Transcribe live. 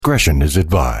Discretion is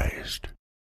advised.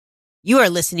 You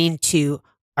are listening to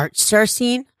Art Star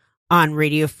Scene on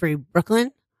Radio Free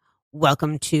Brooklyn.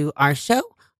 Welcome to our show.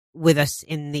 With us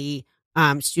in the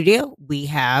studio, we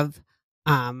have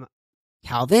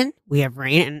Calvin, we have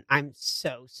Rayne, and I'm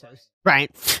so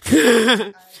Bryant.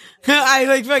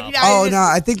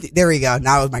 I think there we go.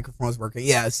 Now the microphone's working.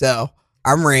 Yeah, so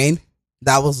I'm Rayne.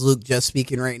 That was Luke just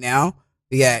speaking right now.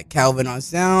 We got Calvin on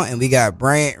sound, and we got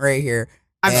Bryant right here.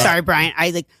 I'm sorry, Bryant.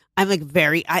 I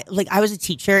was a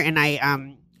teacher, and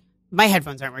my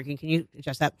headphones aren't working. Can you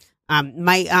adjust that? I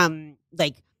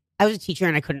was a teacher,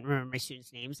 and I couldn't remember my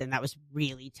students' names, and that was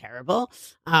really terrible.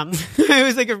 It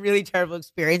was like a really terrible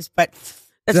experience, but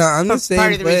that's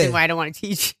part of the reason why I don't want to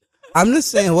teach. I'm the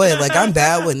same way. Like, I'm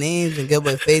bad with names and good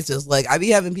with faces. Like, I be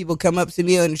having people come up to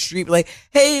me on the street like,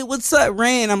 "Hey, what's up,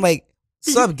 Rayne?" I'm like,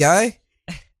 "What's up, guy?"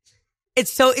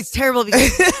 It's terrible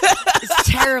because it's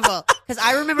terrible because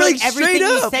I remember like everything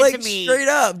you said to me. Straight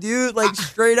up, dude. Like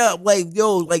straight up. Like,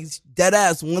 yo, like dead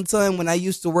ass. One time when I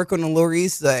used to work on the Lower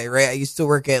East Side, right? I used to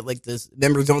work at like this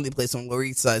members only place on the Lower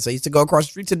East Side. So I used to go across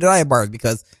the street to the dive bars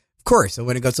because, of course, I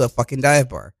want to go to a fucking dive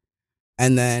bar.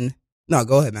 And then, no,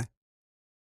 go ahead, man.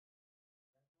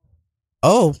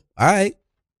 Oh, all right.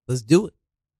 Let's do it.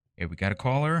 Hey, we got a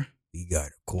caller. Yeah.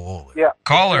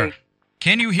 Caller,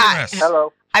 can you hear us?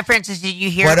 Hello. Hi, Francis. Did you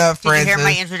hear? What up, Did you hear Francis?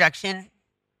 my introduction?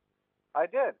 I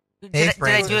did. Did I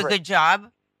Francis. do a good job?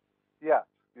 Yeah,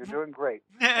 you're doing great.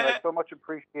 And I so much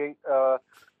appreciate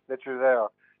that you're there.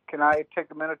 Can I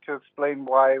take a minute to explain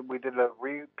why we did a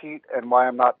repeat and why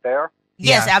I'm not there?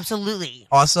 Yes, Yeah. absolutely.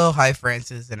 Also, hi,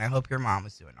 Francis, and I hope your mom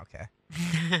is doing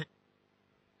okay.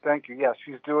 Thank you. Yes,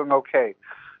 she's doing okay.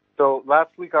 So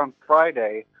last week on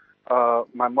Friday,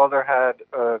 my mother had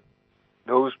a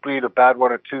nosebleed, a bad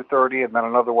one at 2:30, and then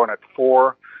another one at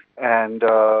 4. And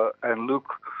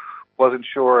Luke wasn't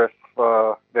sure if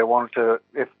they wanted to,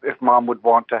 if Mom would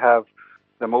want to have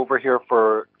them over here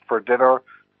for dinner,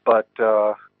 but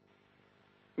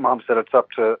Mom said it's up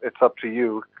to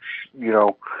you, you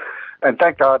know. And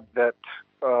thank God that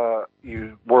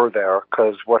you were there,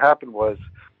 because what happened was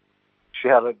she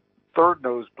had a third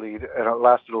nosebleed, and it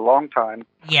lasted a long time.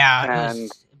 Yeah, it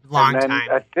was a long and then time.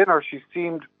 at dinner, she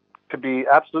seemed to be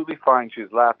absolutely fine. She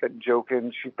was laughing,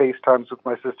 joking. She FaceTimes with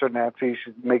my sister Nancy.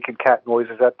 She's making cat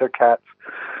noises at their cats.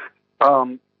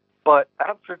 But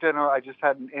after dinner, I just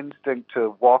had an instinct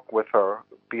to walk with her,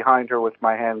 behind her with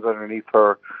my hands underneath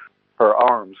her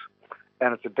arms.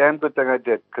 And it's a damn good thing I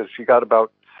did, because she got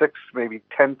about 6, maybe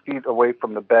 10 feet away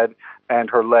from the bed, and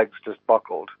her legs just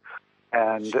buckled.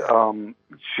 And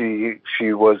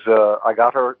she was, I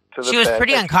got her to the bed. She was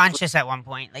pretty unconscious at one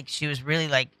point. Like, she was really,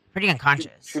 like, pretty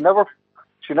unconscious. She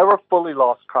never fully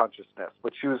lost consciousness,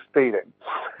 but she was fading.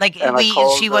 Like,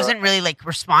 she wasn't really, like,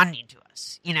 responding to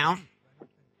us, you know?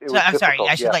 So, I'm sorry.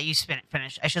 I should let you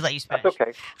finish. I should let you finish.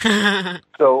 That's okay.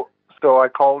 So I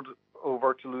called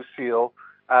over to Lucille,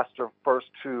 asked her first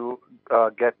to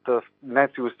get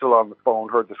Nancy was still on the phone,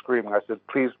 heard the screaming. I said,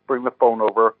 "Please bring the phone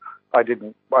over."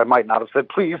 I might not have said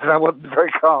please, and I wasn't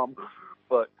very calm,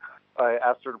 but I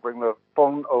asked her to bring the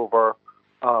phone over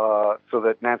so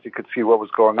that Nancy could see what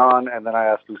was going on, and then I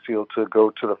asked Lucille to go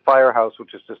to the firehouse,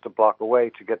 which is just a block away,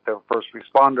 to get their first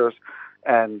responders,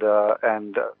 and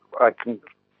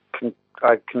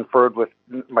I conferred with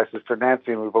my sister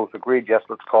Nancy, and we both agreed, yes,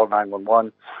 let's call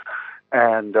 911,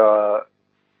 and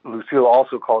Lucille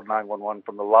also called 911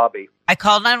 from the lobby. I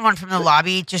called 911 from the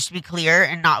lobby, just to be clear,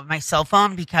 and not with my cell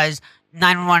phone, because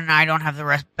 911 and I don't have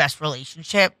the best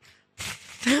relationship.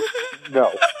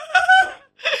 No.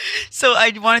 So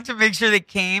I wanted to make sure they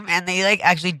came, and they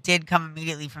actually did come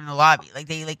immediately from the lobby.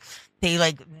 They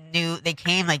knew they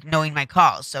came knowing my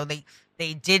calls, so they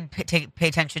did pay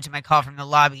attention to my call from the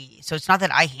lobby. So it's not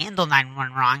that I handled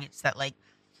 911 wrong. It's that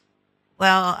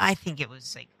well, I think it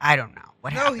was I don't know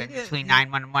what happened between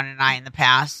 911 and I in the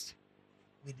past.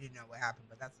 We do know what happened,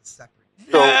 but that's a separate.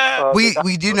 So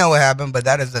We do know what happened, but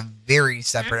that is a very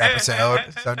separate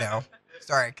episode. So no,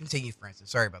 sorry. Continue,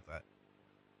 Francis. Sorry about that.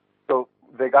 So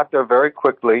they got there very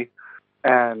quickly,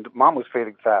 and Mom was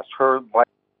fading fast. Her life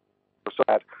was so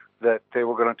bad that they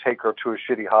were going to take her to a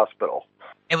shitty hospital.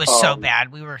 It was so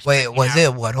bad. We were Was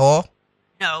it what hole?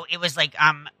 No, it was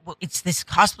it's this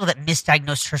hospital that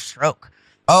misdiagnosed her stroke.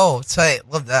 Oh, tight.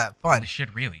 Love that. Fun.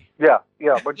 Shit, really? Yeah.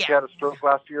 When she had a stroke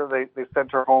last year, they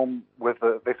sent her home with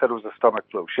they said it was a stomach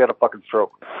flu. She had a fucking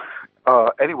stroke.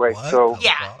 Anyway, What? so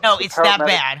Yeah, no, it's that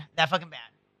bad. That fucking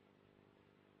bad.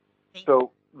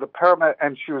 So the paramedic,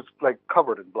 and she was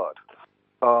covered in blood.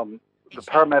 The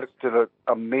paramedics did an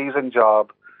amazing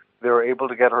job they were able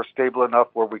to get her stable enough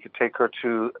where we could take her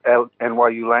to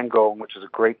NYU Langone, which is a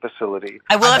great facility.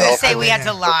 I will have to say I we had bet.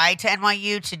 to lie to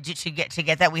NYU to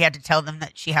get that. We had to tell them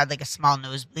that she had like a small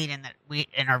nosebleed and that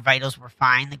her vitals were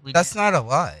fine. Like That's not a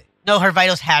lie. No, her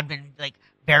vitals had been like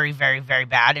very, very, very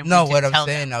bad. And No, we did what I'm tell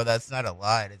saying, them. no, that's not a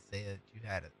lie to say that you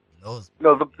had a nose.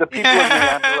 No, the people in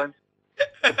the ambulance.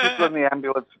 The people in the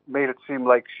ambulance made it seem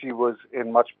like she was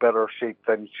in much better shape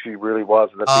than she really was.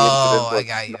 That the Oh, incident was I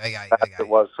got you. it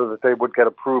was, so that they would get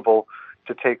approval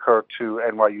to take her to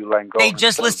NYU Langone. They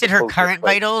just instead of listed the her closest current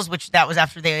place. vitals, which that was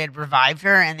after they had revived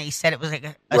her, and they said it was like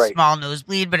a Right. small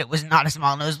nosebleed, but it was not a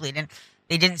small nosebleed. And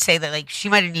they didn't say that like she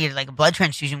might have needed like a blood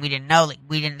transfusion. We didn't know. Like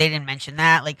they didn't mention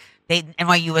that. Like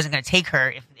NYU wasn't going to take her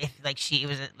if like it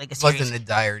was like a It serious. wasn't a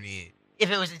dire need. If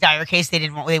it was a dire case, they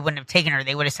wouldn't have taken her.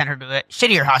 They would have sent her to a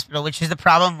shittier hospital, which is the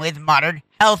problem with modern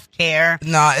healthcare.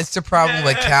 No, it's the problem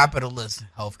with capitalist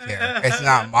healthcare. It's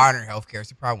not modern healthcare. It's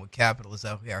the problem with capitalist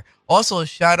healthcare. Also,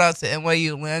 shout out to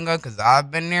NYU Langone because I've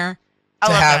been there. I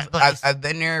love that place. I've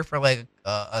been there for like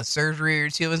a surgery or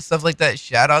two and stuff like that.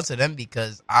 Shout out to them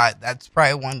because that's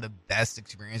probably one of the best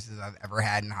experiences I've ever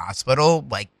had in a hospital,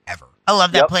 like ever. I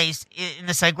love that Yep. place. In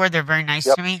the psych ward, they're very nice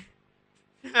Yep. to me.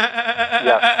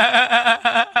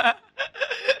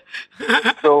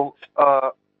 So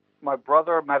my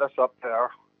brother met us up there,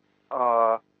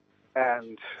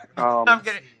 and I'm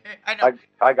gonna. I know.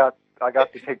 I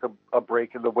got to take a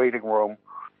break in the waiting room.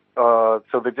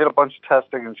 So they did a bunch of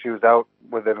testing, and she was out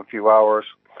within a few hours.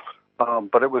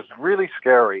 But it was really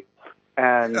scary,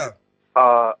 and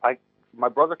my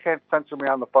brother can't censor me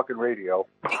on the fucking radio.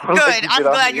 Good. I'm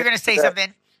glad you're gonna say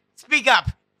something. Speak up.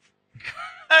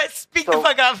 Speak the So-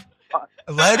 fuck up.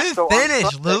 Let it So on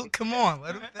finish, Sunday- Luke. Come on,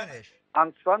 let him finish.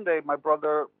 On Sunday, my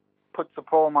brother puts a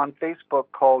poem on Facebook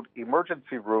called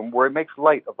Emergency Room, where he makes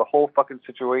light of the whole fucking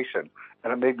situation.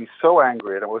 And it made me so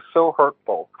angry, and it was so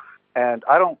hurtful. And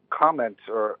I don't comment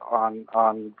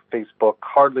on Facebook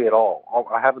hardly at all.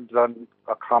 I haven't done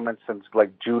a comment since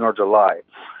like June or July.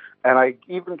 And I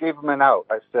even gave him an out.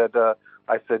 I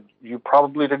said, you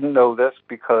probably didn't know this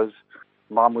because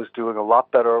Mom was doing a lot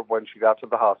better when she got to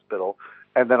the hospital.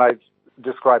 And then I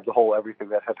described everything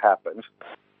that had happened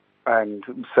and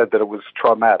said that it was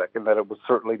traumatic and that it was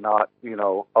certainly not,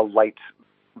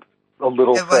 a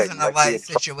little It thing. wasn't a Like, light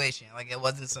situation. Like it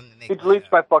wasn't something. he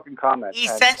deletes my fucking comment. He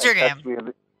and censored texts him. me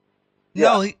and-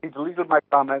 No, he deleted my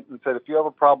comment and said, if you have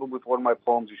a problem with one of my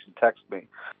poems, you should text me.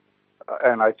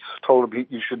 And I told him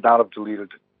you should not have deleted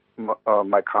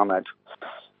my comment.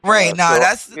 right. Nah,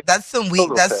 So- that's some weak.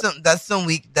 Total That's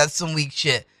some weak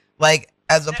shit. Like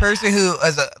as a person who,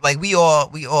 we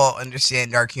all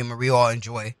understand dark humor. We all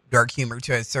enjoy dark humor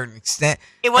to a certain extent.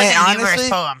 It wasn't And a humorous honestly-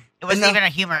 poem. It wasn't no, even a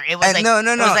humor. It was like no. It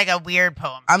was like a weird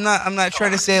poem. I'm not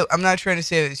trying to say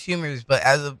it's humorous, but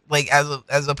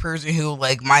as a person who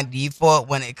like my default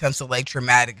when it comes to like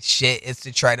traumatic shit is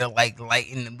to try to like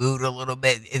lighten the mood a little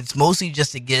bit. It's mostly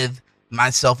just to give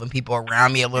myself and people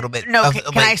around me a little bit. No, of, can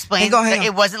like, I explain? hang on, hang on.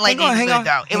 It wasn't lighting the Hang mood, on,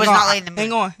 though. It hang was on, not lighting the mood.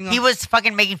 hang on. He was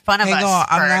fucking making fun of Hang us. on,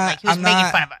 I'm not- he was I'm making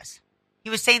not- fun of us.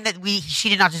 He was saying that she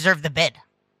did not deserve the bed.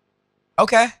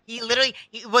 Okay. He literally,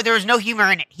 there was no humor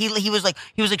in it. He was like,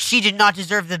 she did not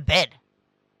deserve the bed.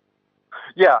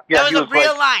 Yeah. That he was a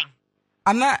real like, line.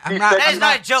 I'm not. He I'm not. said- That I'm is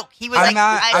not a joke. He was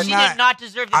like, she did not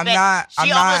deserve the I'm bed. not-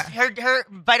 She I'm almost, not- her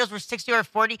vitals were 60 or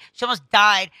 40. She almost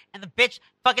died. And the bitch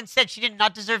fucking said she did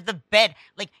not deserve the bed.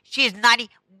 Like, she is 90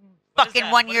 fucking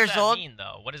 1 years What does that old. mean,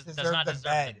 though? What does Deserve does not the deserve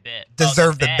bed. the bed?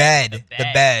 Deserve the bed. The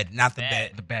bed, not the bed.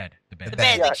 bed. The bed. The bed. The The bed.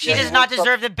 bed. Like, Yeah, she yeah, does he not was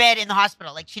deserve the bed in the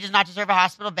hospital. Like, she does not deserve a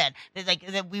hospital bed.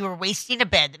 That we were wasting a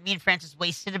bed. That me and Francis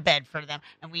wasted a bed for them,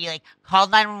 and we like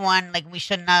called 911 like we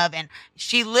shouldn't have. And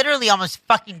she literally almost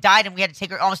fucking died, and we had to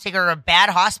take her to a bad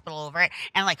hospital over it.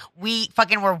 And like we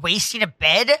fucking were wasting a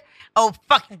bed.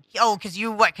 Because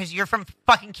you're from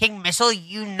fucking King Missile.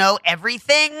 You know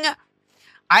everything.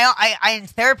 I in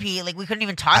therapy, like we couldn't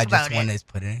even talk I about just it. want to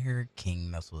put in here. King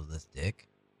muscles this dick.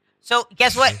 So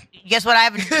guess what? I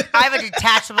have a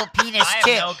detachable penis I have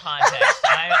too. no context.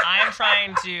 I'm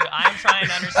trying to understand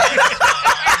what's going on.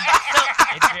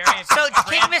 It's very. So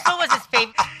King Missile was his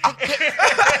favorite.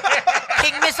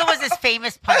 King Missile was his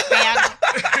famous punk band.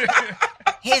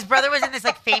 His brother was in this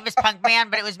like famous punk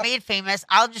band, but it was made famous.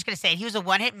 I'm just gonna say it. He was a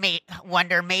one-hit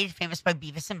wonder, made famous by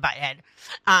Beavis and Butthead.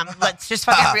 Let's just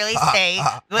fucking really say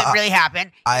what really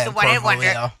happened. I He's a am one-hit wonder,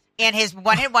 Cornelio. and his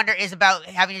one-hit wonder is about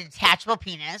having a detachable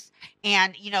penis.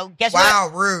 And guess Wow,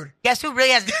 what? rude. Guess who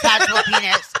really has a detachable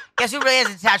penis? Guess who really has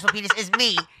a detachable penis is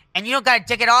me. And you don't got a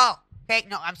dick at all. Okay,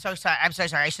 no, I'm so sorry. I'm so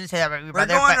sorry. I shouldn't say that about your We're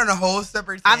brother. going but on a whole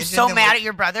separate I'm tangent so than mad what- at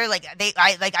your brother. Like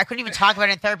I couldn't even talk about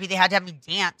it in therapy. They had to have me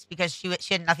dance because she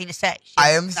had nothing to say. She had I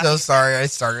am nothing so to say. sorry I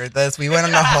started this. We went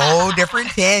on a whole different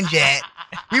tangent.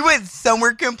 We went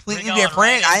somewhere completely We're going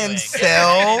different. right I into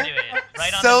am it. Get right into it.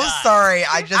 Right on so the dot. sorry.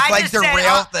 I just I just said derailed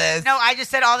all- this. No, I just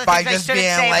said all the by things I just shouldn't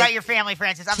being say like, about your family,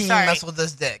 Francis. I'm Team sorry. mess with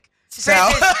this dick. So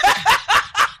Francis,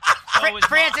 So is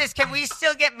Francis, can we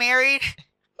still get married?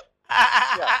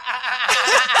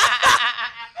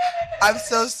 I'm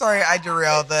so sorry I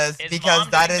derailed this Is because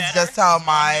Mom that doing is better? just how Is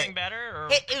Mom my doing better, or?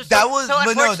 It was That so, was- so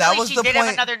but no, that unfortunately, was she the did have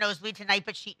point. another nosebleed tonight,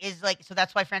 but she is like, so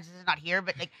that's why Francis is not here.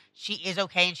 But like, she is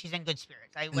okay and she's in good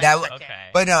spirits. I went That and w- checked in. Okay.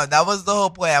 But no, that was the whole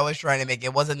point I was trying to make.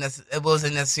 It wasn't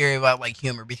necessarily about like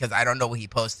humor because I don't know what he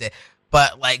posted.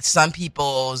 But like some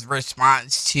people's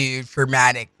response to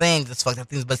traumatic things is fucked up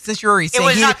things. But since you're already It saying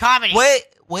was not comedy.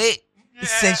 wait,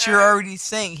 since you're already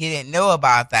saying he didn't know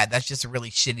about that, that's just a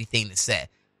really shitty thing to say.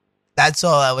 That's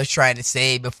all I was trying to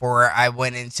say before I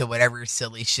went into whatever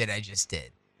silly shit I just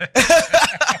did.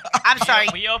 I'm sorry.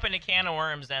 We opened a can of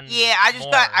worms and Yeah, I just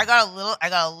more. I got a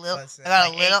little Listen,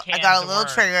 like 8 cans of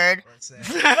worms. triggered.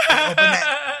 Open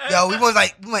that. Yo, we went.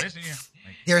 Listen here.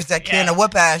 Like, There's that can Yeah. of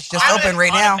whoop ass just I open was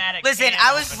right now. Automatic Listen, can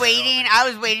I was opener waiting. over. I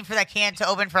was waiting for that can to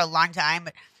open for a long time,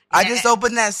 but I just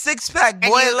opened that 6-pack,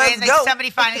 and boy. you- Let's and, like, go. Somebody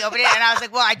finally opened it, and I was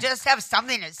like, "Well, I just have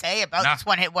something to say about Nah. this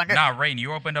one-hit wonder." Nah, Rayne,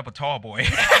 you opened up a tall boy.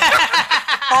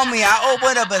 Homie, I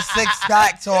opened up a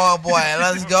 6-pack, tall boy.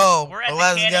 Let's go. We're at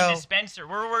Let's the canning go. dispenser.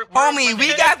 We're Homie,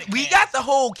 we got the we cans. got the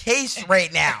whole case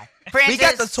right now. Francis, We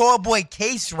got the tall boy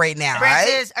case right now, right?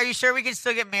 Francis, are you sure we can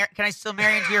still get married? Can I still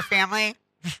marry into your family?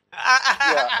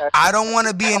 Yeah, I don't want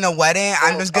to be in a wedding.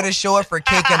 I'm just gonna show up for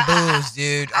cake and booze,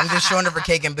 dude. I'm just showing up for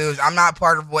cake and booze. I'm not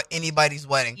part of anybody's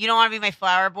wedding. You don't want to be my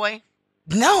flower boy?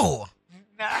 No,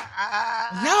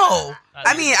 no.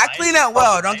 I mean, I clean out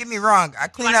well. Don't get me wrong. I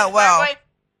clean out well.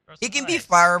 He can be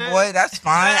flower boy. That's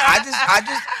fine.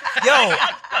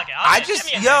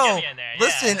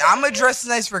 Listen, I'm gonna dress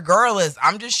nice regardless.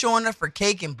 I'm just showing up for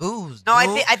cake and booze. No,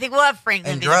 dude. I think we'll have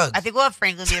Franklin. And Be drugs. I think we'll have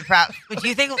Franklin be the proud. But do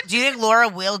you think Laura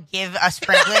will give us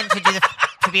Franklin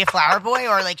to be a flower boy,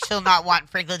 or like she'll not want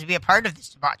Franklin to be a part of this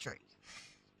debauchery?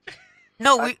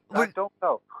 No, I we're don't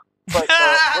know. But,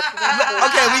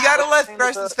 Okay, we gotta let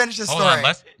Francis finish the story. Hold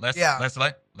on. Let's Yeah. I'm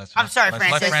sorry, let's let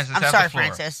Francis. Francis I'm have sorry, the floor.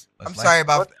 Francis. I'm sorry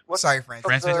about. What's- Sorry, Francis.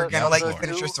 Francis, We're you gonna have let the you floor.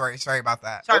 finish your story. Sorry about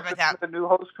that. Sorry about that. The new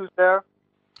host who's there?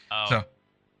 Oh, So,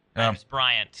 my name's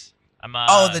Bryant. I'm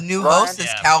The new Brian? host is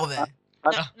Yeah. Calvin. No.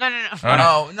 Oh, No,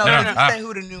 no. no, No, you no. say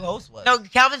who the new host was. No,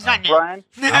 Calvin's not new. Brian?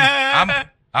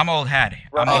 I'm old hat.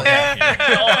 I'm Oh, old hat.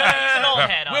 He's an old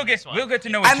head on We'll this one. get to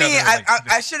know each I other. mean,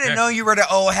 I should have known you were the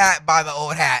old hat by the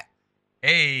old hat.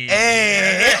 Hey.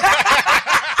 Hey.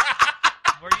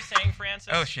 What are you saying, Francis?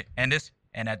 Oh shit! And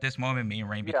at this moment, me and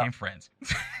Rayne Yeah. became friends.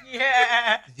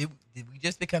 Yeah. Did we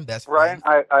just become best Brian,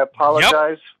 friends? I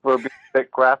apologize for being a bit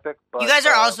graphic. But, You guys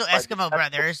are also I- Eskimo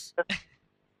brothers.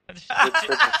 There's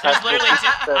literally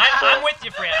two. I'm with you,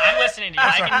 Fran. I'm listening to you.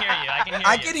 I can hear you. I can hear you.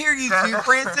 I can hear you too,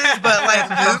 Francis, but like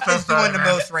Luke is doing the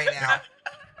most right now.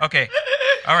 Okay.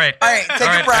 All right. All right, take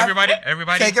a breath.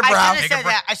 Everybody. Take a I breath. shouldn't have said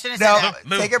that. I shouldn't No. have said that.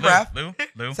 Lou, Take a breath.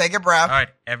 Lou. Take a breath. All right,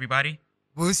 everybody.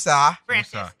 Woosah. Francis,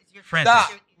 Stop. it's your Francis.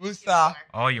 Stop. Woosah.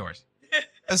 All yours.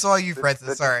 It's all you,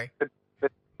 Francis. Sorry. The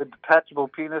detachable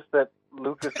penis that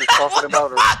Lucas is talking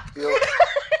about, or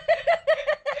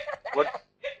what?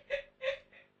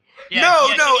 Yeah, No,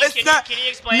 yeah, no, can you- it's can not- You, can you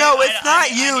explain? No, I- it's I not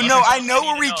need- you. need No, to I know- know need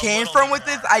where to we know a came little from bit with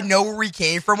this. more. I know where we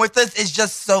came from with this. It's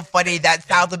just so funny. That's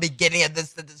how the beginning of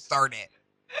this started.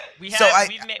 We So have- I-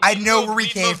 we've ma- I we've know moved- where we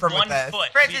we've came moved from with one this.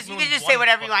 foot. Francis, We've you moved can just one say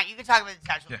whatever you foot. want. You can talk about the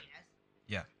detachable Yeah. penis.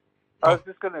 Yeah. I was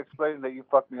just going to explain that you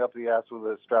fucked me up the ass with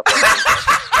a strap.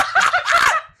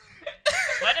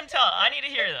 Let him tell. I need to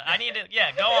hear that. I need to.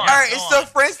 Yeah, go on. All right, go so on.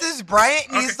 Francis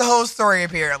Bryant needs the whole story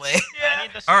apparently. I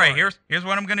need the All right. story. Here's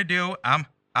what I'm gonna do. I'm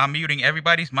muting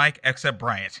everybody's mic except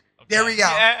Bryant. Okay. There we go.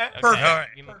 Yeah. Okay. Perfect. All right.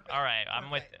 All right, I'm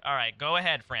with. All right, go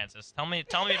ahead, Francis. Tell me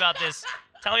about this.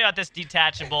 Tell me about this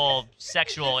detachable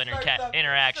sexual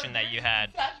interaction that you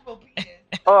had.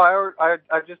 Oh, I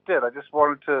just did. I just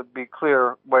wanted to be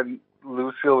clear when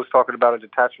Lucille was talking about a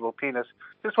detachable penis.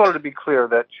 Just wanted to be clear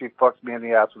that she fucked me in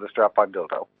the ass with a strap-on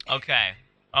dildo. Okay.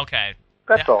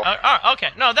 That's all. Okay.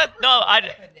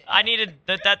 I needed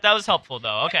that was helpful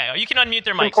though. Okay. You can unmute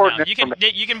their mics Important now.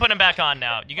 You can put them back on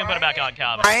now. You can put them back on,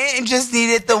 Calvin. Bryant just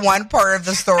needed the one part of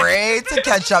the story to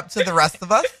catch up to the rest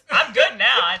of us. I'm good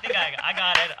now. I think I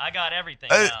got it. I got everything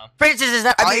now. Francis, is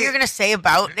that all mean- you're gonna say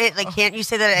about it? Like, can't you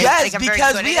say that? Yes, like, I'm very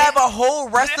because good we at have it? a whole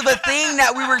rest of a thing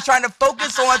that we were trying to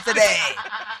focus on today.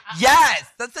 Yes,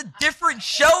 that's a different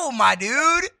show, my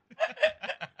dude.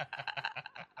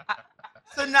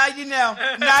 So now you know.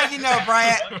 Now you know,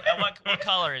 Bryant. What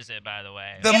color is it, by the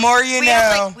way? The more you we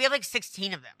know. have like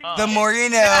 16 of them. Oh. The more you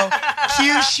know.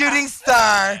 Q shooting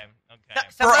star. Okay.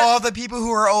 For all the people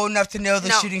who are old enough to know the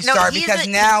shooting star, he's because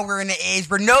now we're in an age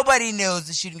where nobody knows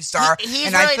the shooting star, He's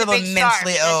and really I feel the big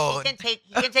immensely star old. He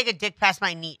can take a dick past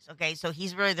my knees. Okay, so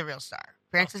he's really the real star.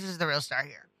 Francis is the real star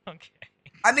here. Okay.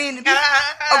 I mean,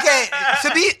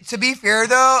 to be fair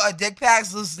though, a dick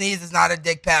past Luke's knees is not a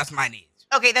dick past my knees.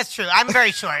 Okay, that's true. I'm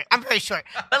very short.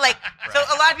 But like, so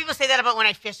a lot of people say that about when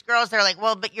I fist girls. They're like,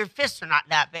 well, but your fists are not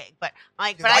that big. But I'm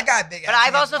like, Dude, I got big But ass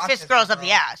I've hands. also My fist fists girls are up the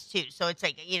gross. ass too. So it's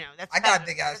like, that's. I got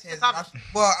big ass hands. Well,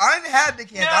 Well, I don't have big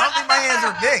hands. I don't think my hands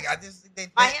are big. I just think they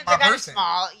my fit hands my are kind of person.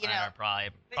 small. Mine are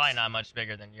probably not much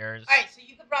bigger than yours. All right, so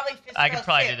you could probably fist. I could girls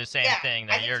probably too. do the same Yeah, thing I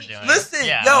that can you're teach doing. you. Listen,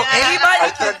 Yeah.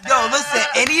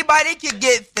 anybody could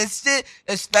get fisted,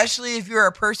 especially if you're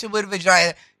a person with a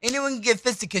vagina. Anyone can get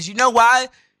fisted because you know why?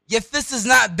 Your fist is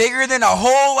not bigger than a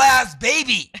whole ass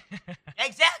baby.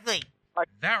 Exactly.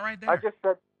 That right there. I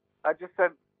just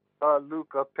sent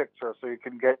Luke a picture so you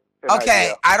can get an Okay,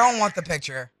 idea. I don't want the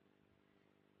picture.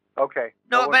 Okay.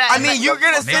 No, one- but I mean, you're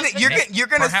gonna Maybe- send it. You're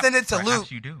gonna Perhaps- send it to perhaps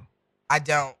Luke. You do. I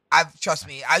don't. Trust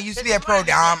me. I used to be This a is pro what I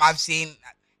dom. think. I've seen,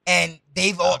 and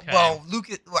they've all. Okay. Well, Luke.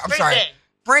 I'm Great sorry. thing.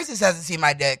 Francis hasn't seen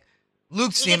my dick.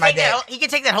 Luke's He seen can my take dick. he can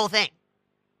take that whole thing.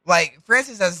 Like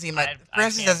Francis hasn't seen my.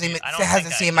 Francis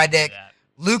hasn't seen my dick.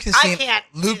 Luke has seen. I can't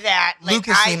Luke, do that. Like, Luke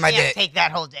has seen my I can't dick. take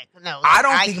that whole dick. No, I like,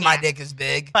 don't think my can't. dick is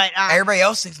big. But Everybody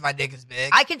else thinks my dick is big.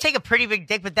 I can take a pretty big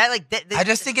dick, but that like I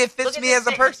just think it look fits at me this as a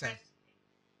dick. person.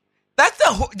 That's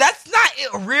not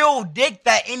a real dick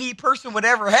that any person would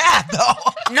ever have,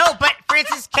 though. No, but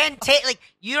Francis can take like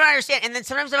you don't understand. And then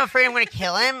sometimes I'm afraid I'm going to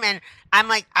kill him, and I'm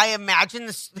like I imagine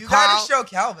the You call. gotta show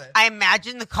Calvin. I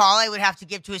imagine the call I would have to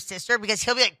give to his sister because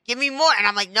he'll be like, "Give me more," and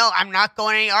I'm like, "No, I'm not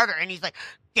going any harder." And he's like,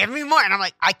 "Give me more," and I'm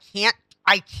like, "I can't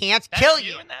kill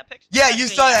you." in that picture? Yeah, you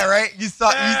saw that, right? You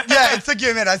saw. Yeah, it took you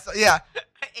a minute. I saw. Yeah.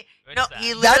 What No, is that?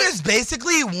 he That literally. is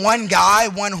basically one guy,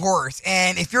 one horse.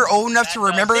 And if you're old enough to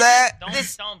remember that,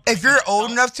 if you're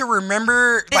old enough to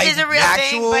remember This like is a real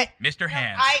actual thing, but Mr.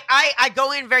 Hands. I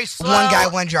go in very slow. one guy,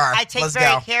 one jar. I take Let's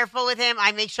very go. careful with him.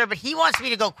 I make sure, but he wants me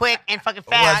to go quick and fucking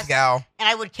fast. Let's go. And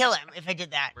I would kill him if I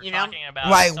did that. We're you know. talking about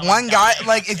Like someone one guy, dying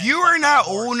like if against you are a not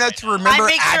horse old enough right to now. remember I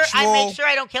make actual. sure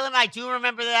I don't kill him. I do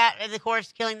remember that in the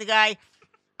course, killing the guy.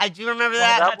 I do remember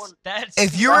that. That's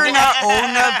If you are not old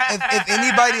enough, if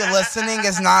anybody listening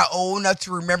is not old enough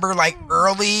to remember like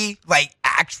early, like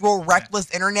actual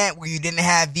reckless internet where you didn't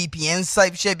have VPN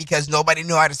type shit because nobody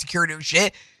knew how to secure their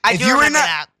shit. I if do you were remember not,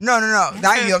 that. No,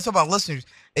 not you. I'm talking about listeners.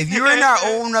 If you are not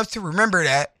old enough to remember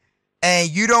that,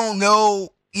 and you don't know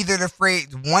either the phrase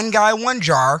 "one guy, one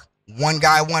jar," "one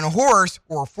guy, one horse,"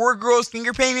 or "four girls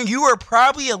finger painting," you are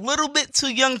probably a little bit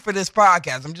too young for this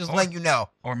podcast. I'm just letting you know.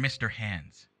 Or Mr. Hands.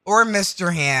 Or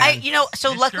Mr. Hand.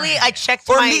 So Mr. luckily I checked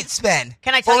or my. Meat Spin.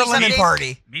 Can I tell or you Lemon something?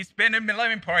 Party. Me spending the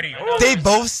lemon party. They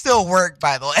both still work,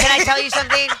 by the way. Can I tell you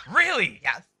something? Really?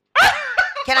 Yes.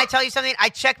 Can I tell you something? I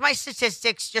checked my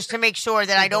statistics just to make sure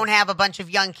that I don't have a bunch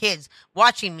of young kids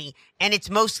watching me, and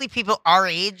it's mostly people our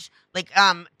age,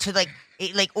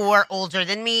 or older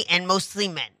than me, and mostly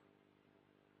men.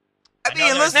 I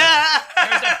mean, listen.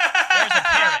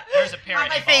 There's a parent On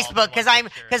my involved Facebook in one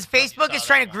picture. because Facebook is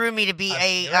trying to groom me to be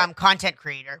a content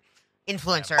creator,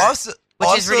 influencer,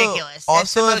 which is ridiculous. It's the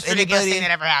Also, most if ridiculous anybody, thing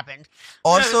that ever happened.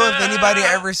 also, if anybody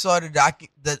ever saw the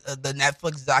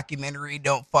Netflix documentary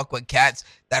 "Don't Fuck with Cats,"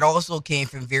 that also came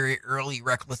from very early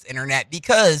reckless internet.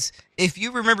 Because if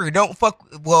you remember,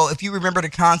 if you remember the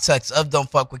context of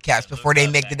 "Don't Fuck with Cats" before they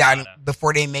make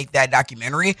that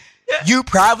documentary, you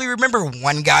probably remember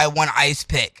one guy, one ice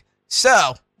pick.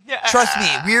 So trust me,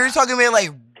 we were talking about like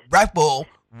rebel,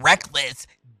 reckless,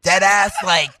 dead ass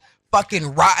like.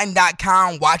 Fucking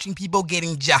rotten.com watching people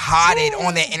getting jihaded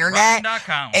on the internet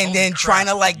Rotten.com. and Holy then crap. trying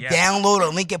to like Yes. download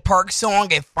a Linkin Park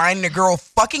song and find a girl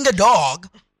fucking a dog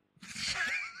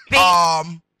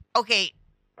Okay,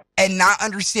 and not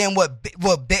understand what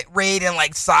bit rate and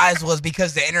like size was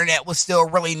because the internet was still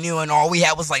really new and all we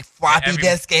had was like floppy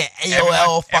disk and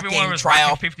AOL Everyone fucking was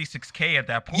trial. rocking 56K at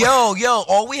that point. Yo,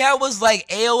 all we had was like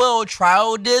AOL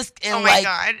trial disk and oh my like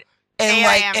god. and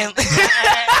like and.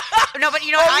 No, but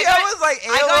you know, I was like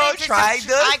AOL tried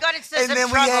this. I got into some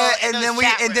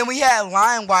trouble then we had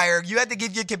LimeWire. You had to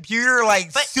give your computer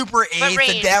super aids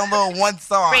to download one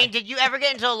song. Rayne, did you ever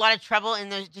get into a lot of trouble in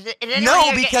those?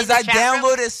 No, because I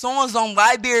downloaded songs on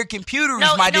library computers, dude.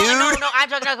 No, I'm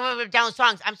talking about download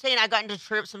songs. I'm saying I got into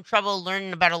some trouble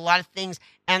learning about a lot of things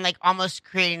and like almost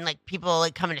creating like people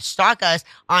like coming to stalk us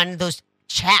on those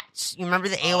chats. You remember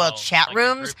the AOL chat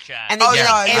rooms? Chat. And they did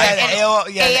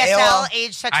ASL,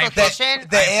 age, sex, location.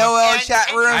 The AOL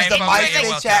chat rooms, the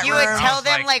MySpace chat rooms. You would tell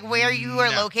them like where you were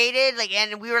located, like,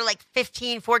 and we were like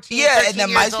 15, 14, 13 and then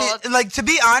years old. Like to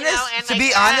be honest,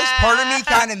 part of me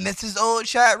kind of misses old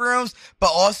chat rooms, but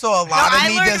also a lot of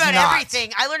me does not.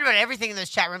 I learned about everything in those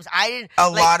chat rooms. A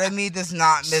lot of me does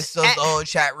not miss those old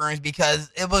chat rooms because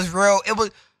it was real.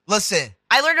 Listen.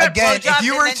 I learned about again, blowjobs, if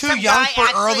you were too young for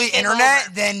early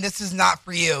internet, then this is not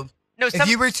for you. No, if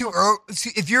you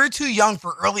were too young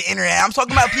for early internet, I'm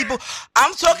talking about people.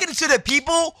 I'm talking to the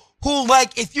people who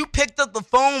like if you picked up the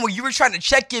phone where you were trying to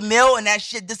check your mail and that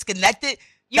shit disconnected.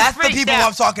 That's the people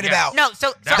I'm talking about. No,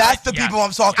 that's the people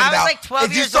I'm talking about. I was like 12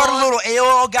 if you years saw the old. little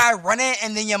AOL guy running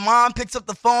and then your mom picks up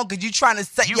the phone because you trying to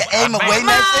set your aim away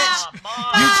message.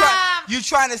 You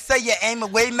trying to set your aim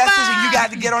away message and you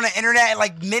got to get on the internet at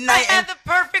like midnight. I have the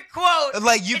perfect quote.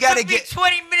 Like you got to get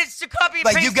 20 minutes to copy and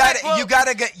like paste you got that quote. you got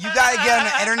to get on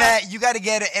the internet. You got to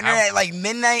get on the internet at like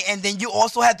midnight and then you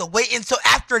also have to wait until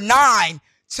after 9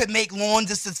 to make long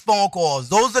distance phone calls.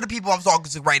 Those are the people I'm talking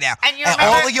to right now. And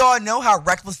all of y'all know how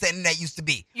reckless the internet used to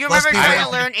be. You remember trying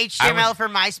to learn HTML for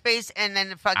MySpace and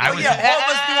then fucking... all of us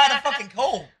knew how to fucking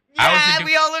code.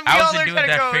 We all learned how to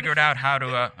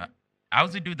code. I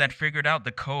was the dude that figured out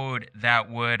the code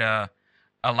that would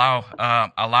allow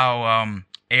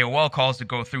AOL calls to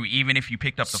go through even if you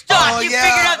picked up the phone. You figured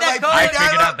out that code? I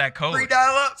figured out that code.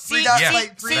 Pre-dial-up?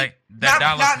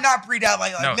 Not pre-dial,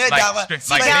 like mid-dial-up.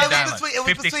 It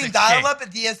was between dial-up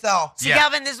and DSL. See,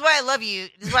 Calvin, this is why I love you.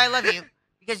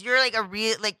 Because you're like a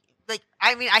real, like,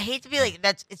 I mean, I hate to be like,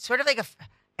 it's sort of like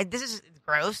this is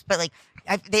gross, but like,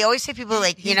 they always say people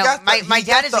like, my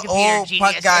dad is a computer genius. The old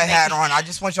punk guy hat on. I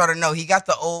just want y'all to know, he got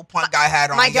the old punk guy hat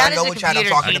on. My dad is a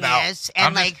computer genius,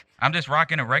 and like, I'm just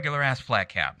rocking a regular ass flat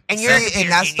cap. And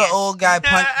that's the old guy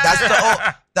punk.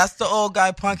 That's the old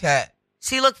guy punk hat.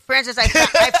 See, look, Francis, I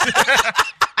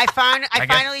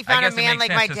finally found a man like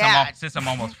my dad. Since I'm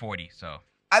almost 40, so.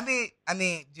 I mean,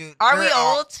 dude. Are we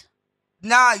old?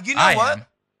 Nah, you know what? Am.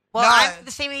 Well, I'm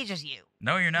the same age as you.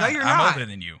 No, you're not. No, you're I'm not. older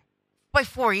than you. By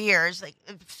 4 years, like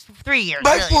 3 years.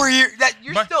 By really. 4 years,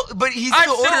 but he's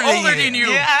still older than you.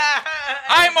 Yeah.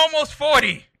 I'm almost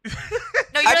 40.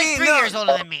 No, you're 3 years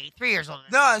older than me. 3 years older.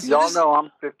 No, y'all know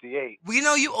I'm 58. We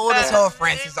know you old as hell,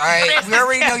 Francis. All right, we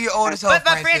already know you're old as hell,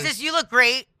 but Francis, you look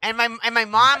great, and my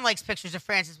mom likes pictures of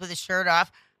Francis with his shirt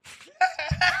off.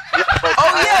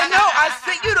 Oh yeah, no, I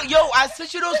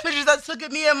sent you those pictures I took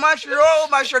of me in Montreal.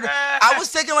 My shirt. I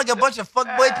was taking like a bunch of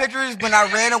fuckboy pictures when I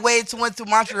ran away went to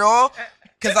Montreal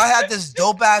because I had this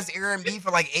dope ass Airbnb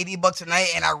for like $80 a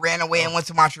night, and I ran away and went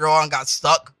to Montreal and got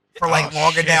stuck for like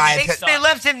longer than I had. They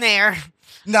left him there.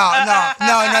 No.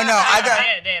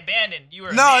 They abandoned you.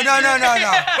 Were No.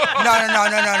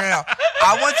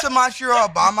 I went to Montreal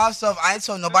by myself. I ain't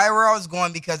told nobody where I was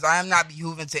going because I am not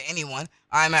behooving to anyone.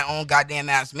 I am my own goddamn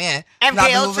ass man.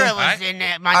 MK Ultra was in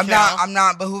Montreal. I'm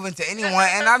not behooving to anyone,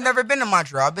 and I've never been to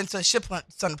Montreal. I've been to a shit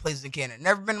ton of places in Canada.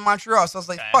 Never been to Montreal, so I was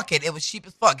like, fuck it. It was cheap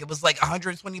as fuck. It was like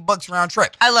 $120 round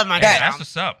trip. I love Montreal. That's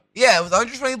what's up. Yeah, it was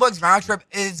 $120 round trip.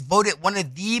 It is voted one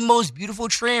of the most beautiful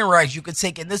train rides you could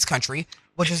take in this country,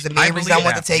 which is the main reason I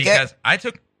want to take it. Because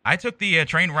I took the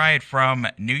train ride from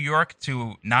New York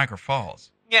to Niagara Falls.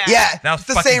 Yeah, that was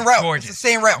it's the same route. Gorgeous. It's the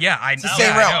same route. Yeah, I know. It's the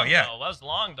same route. Yeah, it was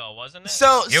long though, wasn't it?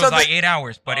 It was like 8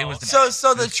 hours, but it was the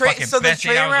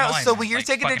train route. So when you're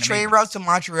taking the train route to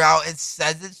Montreal, it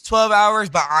says it's 12 hours,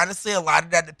 but honestly, a lot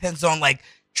of that depends on like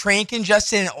train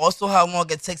congestion and also how long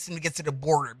it takes them to get to the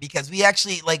border. Because we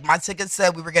actually, like, my ticket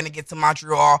said we were going to get to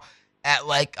Montreal at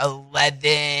like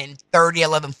 11:30,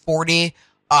 11:40.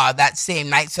 That same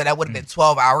night, so that would have been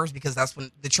 12 hours because that's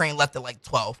when the train left at like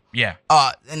 12. Yeah.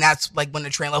 And that's like when the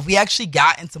train left. We actually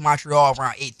got into Montreal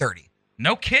around 8:30.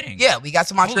 No kidding. Yeah, we got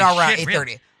to Montreal around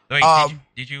 8:30. Really?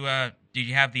 Did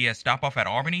you have the stop off at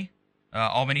Albany?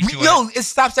 Albany. No, it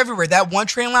stops everywhere. That one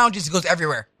train lounge just goes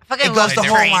everywhere. It goes the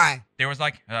whole line. There was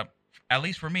like, at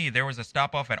least for me, there was a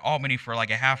stop off at Albany for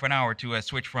like a half an hour to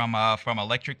switch from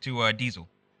electric to diesel.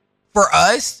 For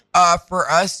us,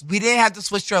 we didn't have to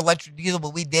switch to electric diesel,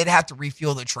 but we did have to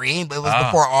refuel the train. But it was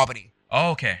before Albany.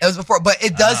 Oh, okay. It was before, but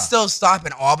it does still stop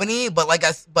in Albany. But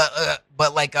because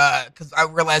I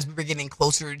realized we were getting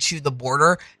closer to the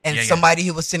border, and somebody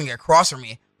who was sitting across from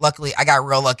me. Luckily, I got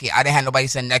real lucky. I didn't have nobody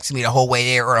sitting next to me the whole way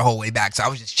there or the whole way back, so I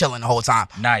was just chilling the whole time.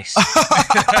 Nice.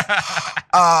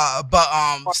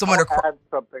 Someone add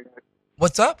something.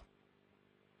 What's up?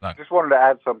 Just wanted to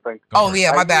add something.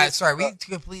 My bad. Sorry, we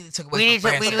completely took away.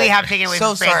 We have taken away.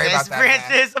 So from sorry about that,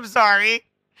 Francis. I'm sorry.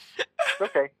 It's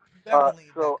okay.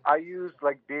 So I use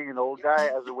like being an old guy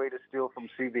as a way to steal from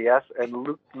CVS, and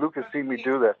Luke has seen me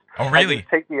do this. Oh, really? I just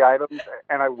take the items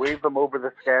and I wave them over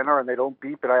the scanner, and they don't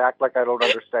beep, and I act like I don't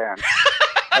understand.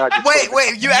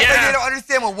 Wait, you act like you don't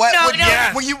understand what? No,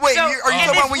 are you talking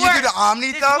about when you do the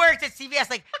Omni this stuff? worked at CVS.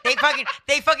 Like they fucking.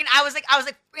 I was like,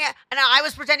 yeah, and I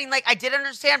was pretending like I did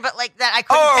understand, but like that I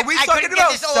couldn't. Are we talking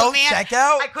about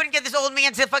self-checkout? I couldn't get this old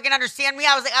man to fucking understand me.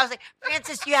 I was like,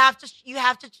 Francis, you have to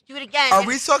do it again. Are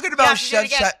we talking about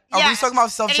self-checkout? Are we talking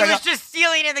about self-checkout? And he was just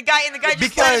stealing, and the guy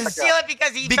just let him steal it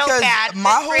because he felt bad.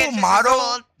 My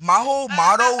whole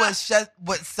motto was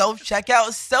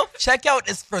self-checkout. Self-checkout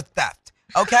is for theft.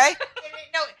 Okay?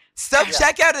 No,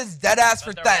 self-checkout is dead ass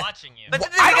for theft. Watching you. But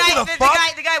I don't give a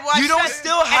fuck. The guy watched You don't us,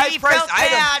 steal and high priced he felt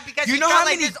bad items. because You he know felt how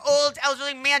like many- this old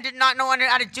elderly man did not know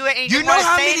how to do it, and he You didn't know want to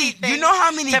how say many? anything You know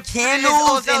how many to this candles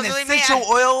old and elderly essential man.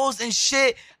 oils and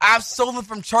shit I've stolen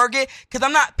from Target? Because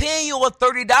I'm not paying you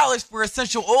 $30 for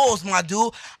essential oils, my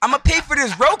dude. I'm gonna pay for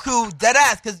this Roku, dead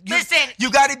ass. Because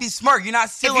you got to be smart. You're not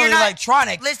stealing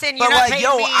electronics. Listen, but you're not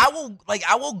paying me.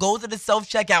 I will go to the self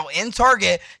checkout in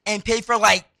Target and pay for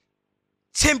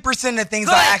 10% of things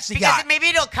Good, I actually because got. maybe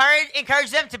it'll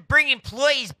encourage them to bring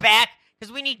employees back because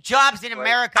we need jobs in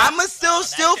America. I'ma still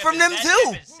steal from them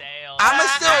too. I'ma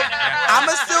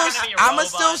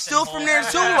still steal from there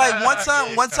too. Like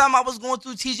one time I was going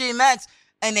through TJ Maxx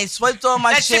and they swiped all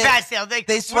my shit. That's bad sale.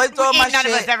 They swiped all my shit. None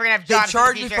of us ever gonna have jobs. They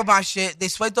charged me for my shit. They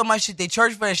swiped all my shit. They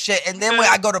charged for that shit. And then when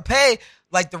I go to pay,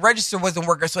 the register wasn't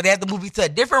working, so they had to move me to a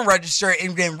different register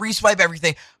and then re-swipe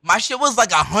everything. My shit was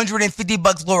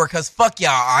 $150 lower, because fuck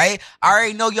y'all, all right? I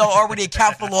already know y'all already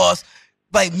account for loss.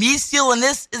 Me stealing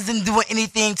this isn't doing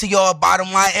anything to y'all bottom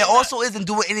line. It also isn't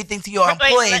doing anything to your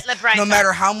employees. No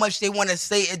matter how much they want to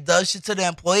say it does shit to the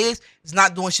employees, it's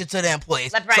not doing shit to the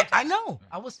employees. I know.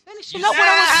 I was finishing up what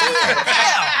I was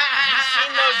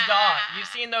saying. You've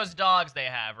seen those dogs they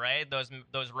have, right? Those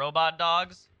robot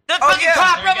dogs. The fucking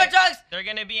cop robot dogs. They're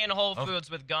gonna be in Whole Foods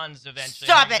with guns eventually.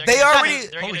 Stop it. They already.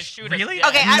 They're gonna shoot really? us.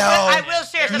 Okay, I will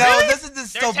share something. No, this is the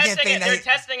dystopian thing. They're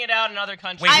testing it out in other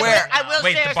countries. Where? I will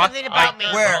share something about me.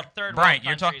 Where? Bryant,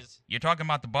 you're talking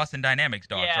about the Boston Dynamics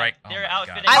dogs, right? They're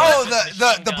outfitting.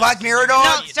 The Black Mirror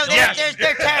dogs. No, so they're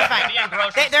terrifying.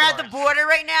 They're at the border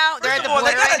right now. They're at the border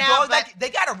right now. They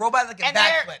got a robot that can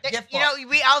backflip.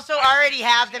 We also already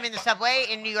have them in the subway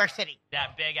in New York City.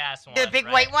 That big ass one. The big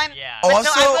white one. Yeah.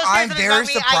 Also, I'm very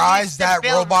surprised that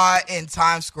robot in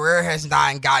Times Square has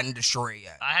not gotten destroyed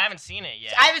yet. I haven't seen it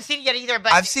yet. I haven't seen it yet either,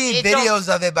 but I've seen videos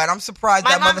of it, but I'm surprised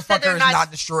that motherfucker is not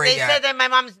destroyed yet. They said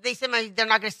that they said they're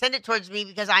not going to send it towards me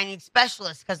because I need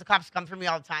specialists, because the cops come for me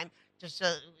all the time. Just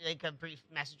a brief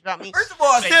message about me. First of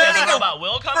all, no, they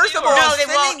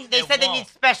won't. They said they need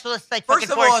specialists.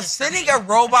 First of all, sending a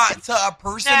robot to a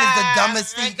person is the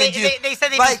dumbest thing you can do. They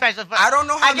said they need specialists. I don't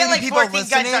know how many people 14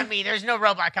 listening. guns on me. There's no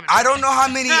robot coming. I don't know how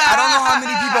many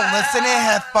people listening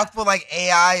have fucked with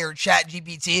AI or Chat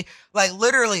GPT.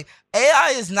 Literally,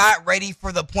 AI is not ready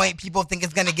for the point people think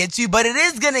it's gonna get to, but it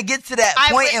is gonna get to that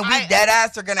point, and we dead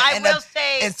ass are gonna end up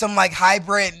in some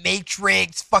hybrid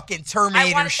Matrix fucking Terminator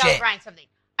shit. I want to tell Brian something.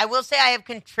 I will say I have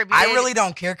contributed. I really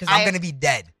don't care because I'm gonna be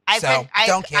dead. Don't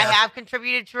care. I have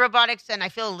contributed to robotics, and I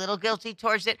feel a little guilty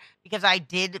towards it because I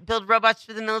did build robots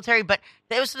for the military, but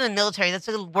that was for the military. That's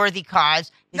a worthy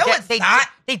cause. It's not.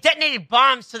 They detonated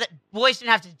bombs so that boys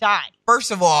didn't have to die.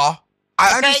 First of all,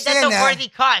 I understand that's a worthy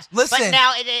cause. Listen, but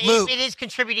now Luke, it is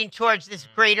contributing towards this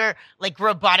greater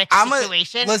robotic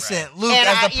situation. Listen, Luke,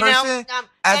 as a person,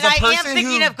 I am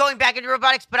thinking of going back into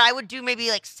robotics, but I would do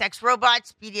maybe sex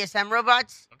robots, BDSM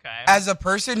robots. Okay. As a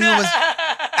person who was,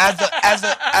 as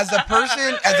a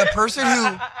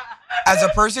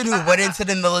person who went into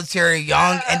the military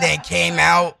young and then came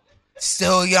out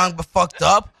still young but fucked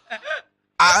up.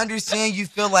 I understand you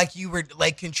feel like you were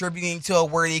contributing to a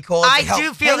worthy cause. I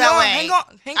do feel that way.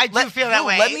 I do feel that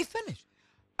way. Let me finish.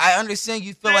 I understand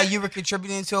you feel like you were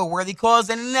contributing to a worthy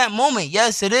cause, and in that moment,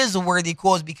 yes, it is a worthy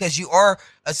cause because you are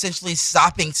essentially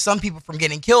stopping some people from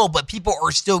getting killed, but people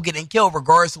are still getting killed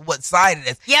regardless of what side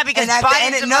it is. Yeah, because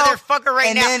Biden's a motherfucker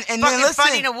right now, fucking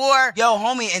fighting a war. Yo,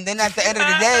 homie, and then at the end of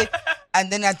the day, and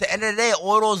then at the end of the day,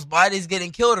 all those bodies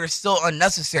getting killed are still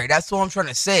unnecessary. That's what I'm trying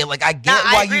to say. Like, I get No,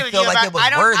 why agree you with feel like it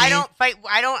was worthy. I don't fight.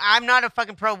 I'm not a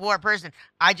fucking pro-war person.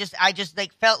 I just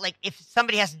like felt like if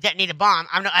somebody has to detonate a bomb,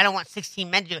 I don't want 16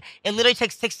 men to do it. It literally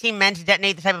takes 16 men to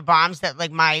detonate the type of bombs that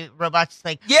like my robots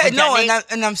like. Yeah, would no, detonate.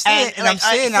 and I'm saying, I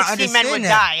 16 understand men would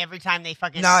that. die every time they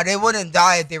fucking. No, they wouldn't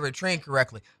die if they were trained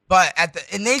correctly. But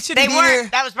and they should They be weren't. there.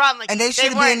 That was the problem. Like, And they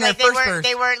shouldn't be in there first.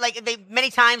 They were like many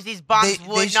times these bombs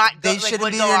would not go. They like, shouldn't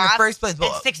would be go there in the off, first place. and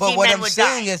But 16 what men I'm would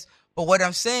saying die. is, but what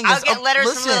I'm saying I'll is, get letters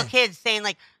listen, from little kids saying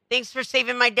like, "Thanks for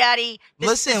saving my daddy."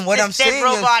 Listen, what this I'm saying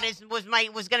robot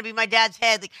was gonna be my dad's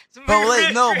head. Like, but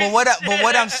wait, no, but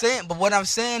what I'm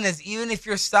saying is, even if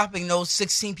you're stopping those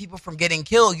 16 people from getting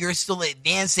killed, you're still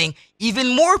advancing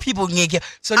even more people can get killed.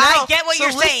 So now, I get what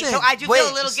you're saying. So I do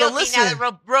feel a little guilty now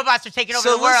that robots are taking over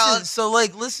the world.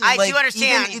 Listen, I like, do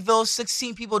understand. even if those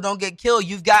 16 people don't get killed,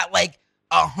 you've got like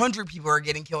 100 people are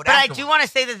getting killed. But afterwards. I do want to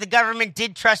say that the government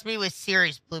did trust me with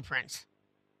serious blueprints.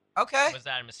 Okay. Was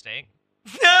that a mistake?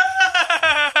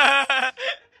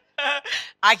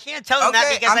 I can't tell them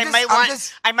that because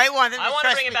I might want them to I want to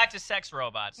trust bring me. it back to sex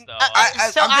robots, though.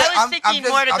 I was thinking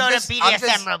more to go to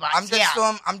BDSM robots. I'm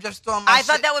just throwing my I shit.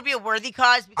 thought that would be a worthy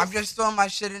cause. Because I'm just throwing my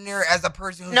shit in there as a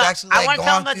person who's No, actually I like wanna tell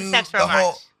gone them about the through sex the robots.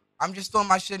 whole. I'm just throwing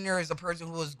my shit in there as a person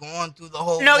who has gone through the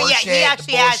whole. No, war yeah, shit, he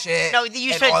actually the has. bullshit, No,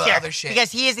 you and should, all the sir, other shit.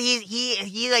 because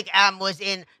he like was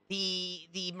in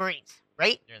the Marines,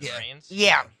 right? You're in the Yeah. Marines?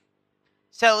 Yeah.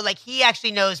 So like he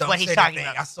actually knows Don't what say he's that talking thing.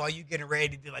 about. I saw you getting ready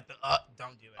to do like the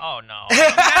Don't do it. Oh, no.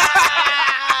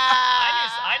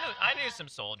 I knew some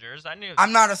soldiers. I knew.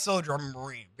 I'm not a soldier. I'm a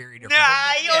Marine. Very different.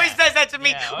 Nah, he always says that to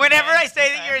me. Yeah, okay, Whenever I say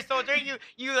that okay. you're a soldier,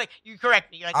 you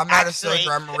correct me. You're like, I'm not a actually.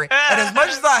 soldier. I'm a Marine. And as much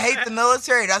as I hate the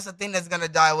military, that's the thing that's gonna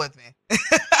die with me.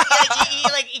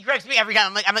 he corrects me every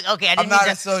time. I'm like, okay, I I'm didn't not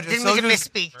mean a soldier. Didn't mean to Soldiers-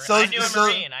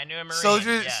 misspeak. I knew a Marine.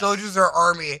 Soldiers, yes. soldiers are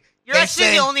army. You're They actually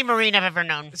say- the only Marine I've ever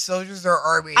known. Soldiers are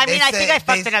army. I They mean, I say- think I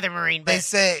fucked they- another Marine, but They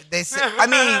say. I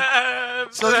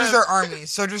mean, soldiers are army.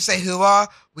 Soldiers say hoorah.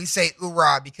 We say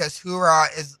oorah because hoorah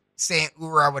is saying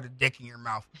oorah with a dick in your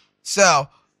mouth. So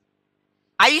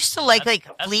I used to like That's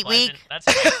Fleet pleasant. Week.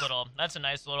 That's a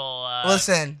nice little.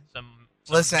 listen, Some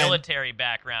listen. military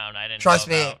background. I didn't trust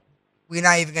know me. about. We're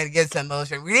not even gonna get to the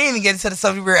military. We didn't even get to the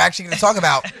subject we were actually gonna talk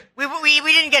about. We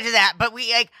didn't get to that, but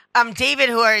we like David,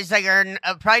 who is like our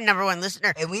probably number one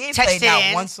listener. And we ain't Texted played not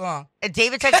in. one song.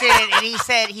 David texted in and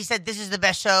he said this is the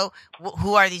best show.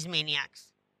 Who are these maniacs?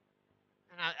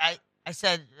 And I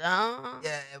said, oh.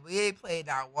 Yeah, we ain't played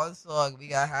not one song. We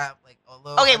gotta have like a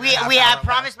little. Okay, under a half we have hour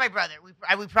promised my brother. We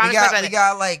left. promised my brother. We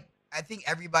got like I think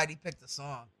everybody picked a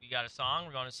song. You got a song?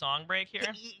 We're going to song break here.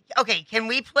 Okay, can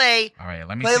we play? All right,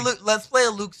 let me Play think. Luke, let's play a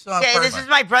Luke song Okay, first. this is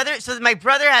my brother. So my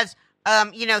brother has,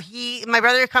 my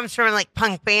brother comes from like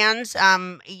punk bands, but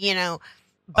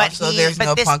also, there's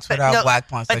no this, punks but without no, black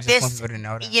punks. I but just want this, people to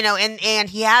know that. and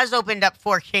he has opened up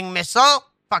for King Missile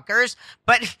fuckers,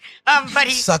 but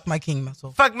he Suck my king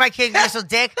missile. fuck my King Missile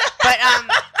dick,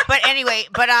 but anyway,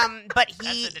 but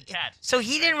he. That's a detached. So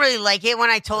he didn't really like it when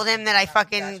I told him that I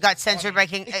fucking got censored by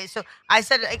King. So I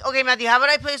said, like, okay, Matthew, how about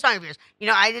I play a song of yours?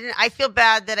 I feel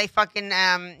bad that I fucking,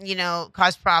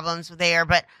 caused problems there,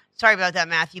 but sorry about that,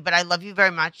 Matthew. But I love you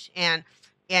very much, and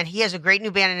he has a great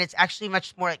new band, and it's actually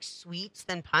much more like sweet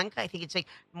than punk. I think it's like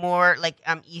more like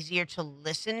easier to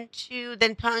listen to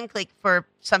than punk. Like for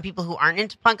some people who aren't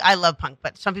into punk, I love punk,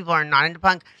 but some people are not into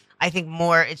punk. I think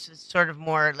it's sort of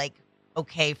more like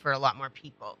okay for a lot more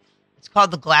people. It's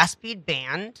called the Glass Bead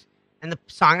Band, and the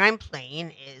song I'm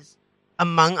playing is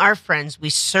 "Among Our Friends, We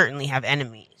Certainly Have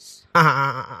Enemies."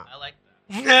 I like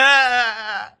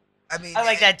that. I mean, I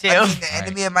like that too. I mean, the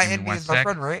enemy of my Give me enemy one is my sec.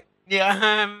 friend, right?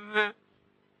 Yeah.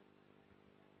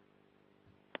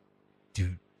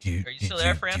 Are you still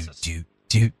there, Francis?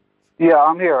 Yeah,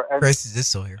 I'm here. And Chris, is this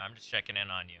still here? I'm just checking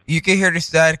in on you. You can hear the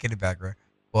static in the background.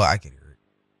 Well, I can hear it.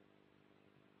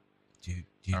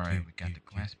 All right, we got the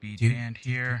Glass Bead do, band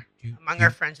here. Among Our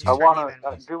Friends, we I Certainly Have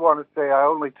Enemies. do want to say I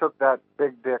only took that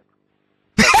big dick.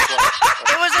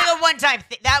 It was like a one-time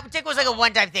thing. That dick was like a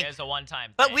one-time thing. It was a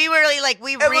one-time But thing. we really It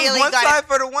really was one got time it.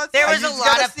 for the one There time. was You a just lot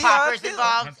gotta of see how I poppers feel.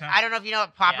 involved. One time. I don't know if you know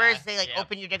what poppers. Yeah, They like yeah,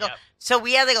 open your dick up. yep. So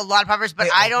we had like a lot of poppers, but They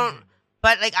I open don't.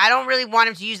 But like I don't really want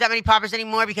him to use that many poppers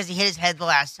anymore because he hit his head the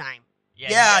last time.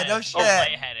 Yeah, you no got shit.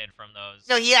 lightheaded from those.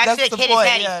 So he actually That's like, the hit point,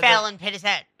 his head. yeah, He fell and hit his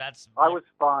head. That's. I was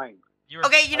fine. You were,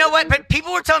 Okay, you know what? But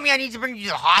people were telling me I need to bring you to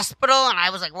the hospital, and I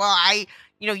was like, well,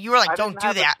 you were like, I don't didn't do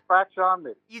have that. A scratch on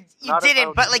me. You Not a- didn't,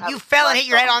 I but like didn't you have a fell and hit scratch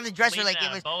your head on on the dresser, like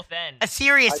it was both ends. a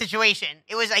serious I- situation.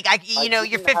 It was like I you're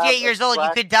didn't have 58 a years old, you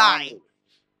scratch could on die. me.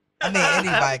 I mean,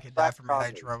 anybody could die from Scratch on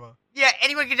head me. trauma. Yeah,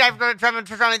 anyone can die from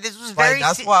trauma. This was Like, very.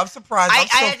 that's why I'm surprised I'm I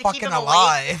still had to keep fucking him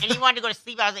alive. awake, and he wanted to go to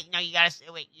sleep. I was like, no, you gotta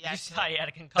wait. You You gotta. saw he had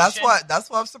a concussion. That's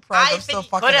why I'm surprised I I'm said still he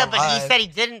fucking could have, alive. but he said he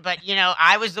didn't. But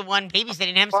I was the one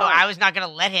babysitting him, so Fine. I was not gonna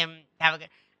let him have a good.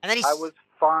 And then I was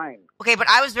fine. okay, but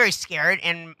I was very scared,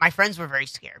 and my friends were very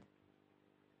scared.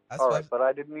 That's All why right, but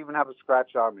I didn't even have a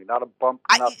scratch on me, not a bump,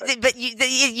 I, nothing. but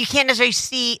you can't necessarily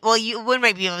see. Well, you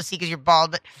might be able to see because you're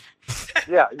bald, but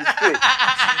Yeah, you see.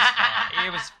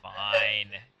 It was fine.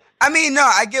 I mean, no,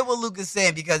 I get what Luke is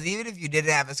saying because even if you didn't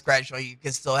have a scratch on you, you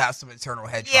could still have some internal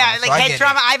head trauma. yeah, so like I head get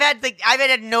trauma. it. I've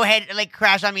had no head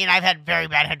crash on me, and I've had very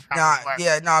bad head trauma. before.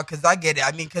 Because I get it.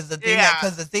 I mean, because the thing Yeah.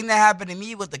 the thing that happened to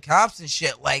me with the cops and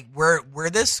shit, like where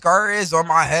this scar is on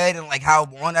my head and like how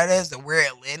long that is and where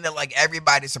it landed, like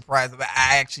everybody's surprised that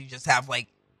I actually just have like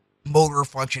motor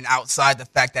function outside the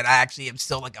fact that I actually am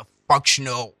still like a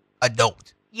functional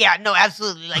adult. Yeah, no,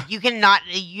 absolutely. Like you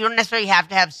don't necessarily have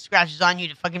to have scratches on you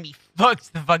to fucking be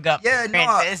fucked the fuck up. Yeah,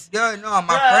 Francis. My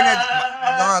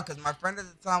friend because my friend at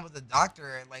the time was a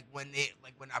doctor, and like when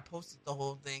I posted the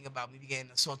whole thing about me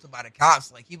getting assaulted by the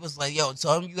cops, like he was like, "Yo,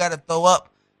 tell them you gotta throw up,"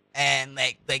 and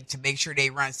like to make sure they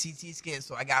run CT scans.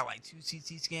 So I got like 2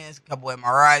 CT scans, a couple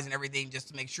MRIs, and everything just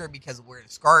to make sure because of where the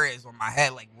scar is on my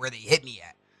head, like where they hit me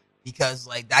at, because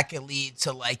like that can lead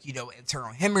to like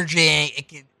internal hemorrhaging. It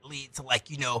can lead to like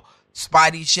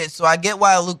spotty shit. So I get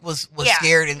why Luke was Yeah,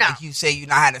 scared, and no. like you say,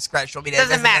 not had a scratch on me.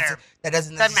 Doesn't matter. That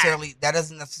doesn't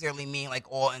necessarily mean like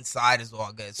all inside is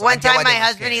all good. So I One get why time, they my were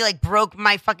husband, he scared. like broke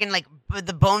my fucking like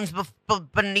the bones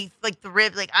beneath like the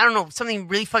rib, like I don't know, something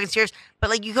really fucking serious. But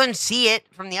like you couldn't see it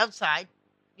from the outside.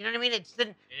 You know what I mean? It just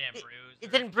didn't. It didn't bruise.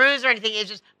 It didn't bruise or anything. It's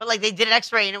just, but like they did an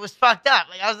X-ray and it was fucked up.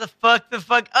 Like I was the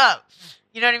fuck up.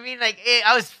 You know what I mean? Like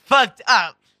I was fucked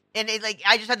up, and it like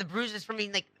I just had the bruises from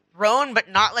being like thrown, but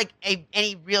not like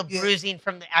any real Yeah. bruising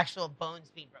from the actual bones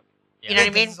being broken. Yeah. You know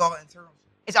what I mean? It's all internal.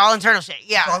 It's all internal shit.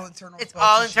 Yeah. It's all internal. It's scar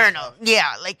all tissue internal. stuff.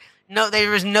 Yeah, like no, there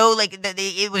was no like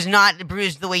it was not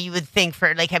bruised the way you would think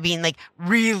for like being like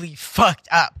really fucked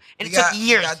up, and You it took got- you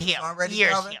years got to the heal. song ready, Years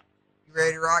to Calvin? heal. You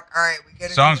ready to rock? All right, we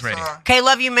get it. Song's ready. Okay,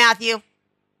 love you, Matthew.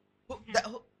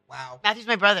 Wow. Matthew's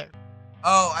my brother.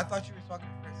 Oh, I thought you were talking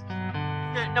to Chris.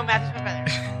 No, Matthew's my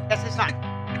brother. That's his son.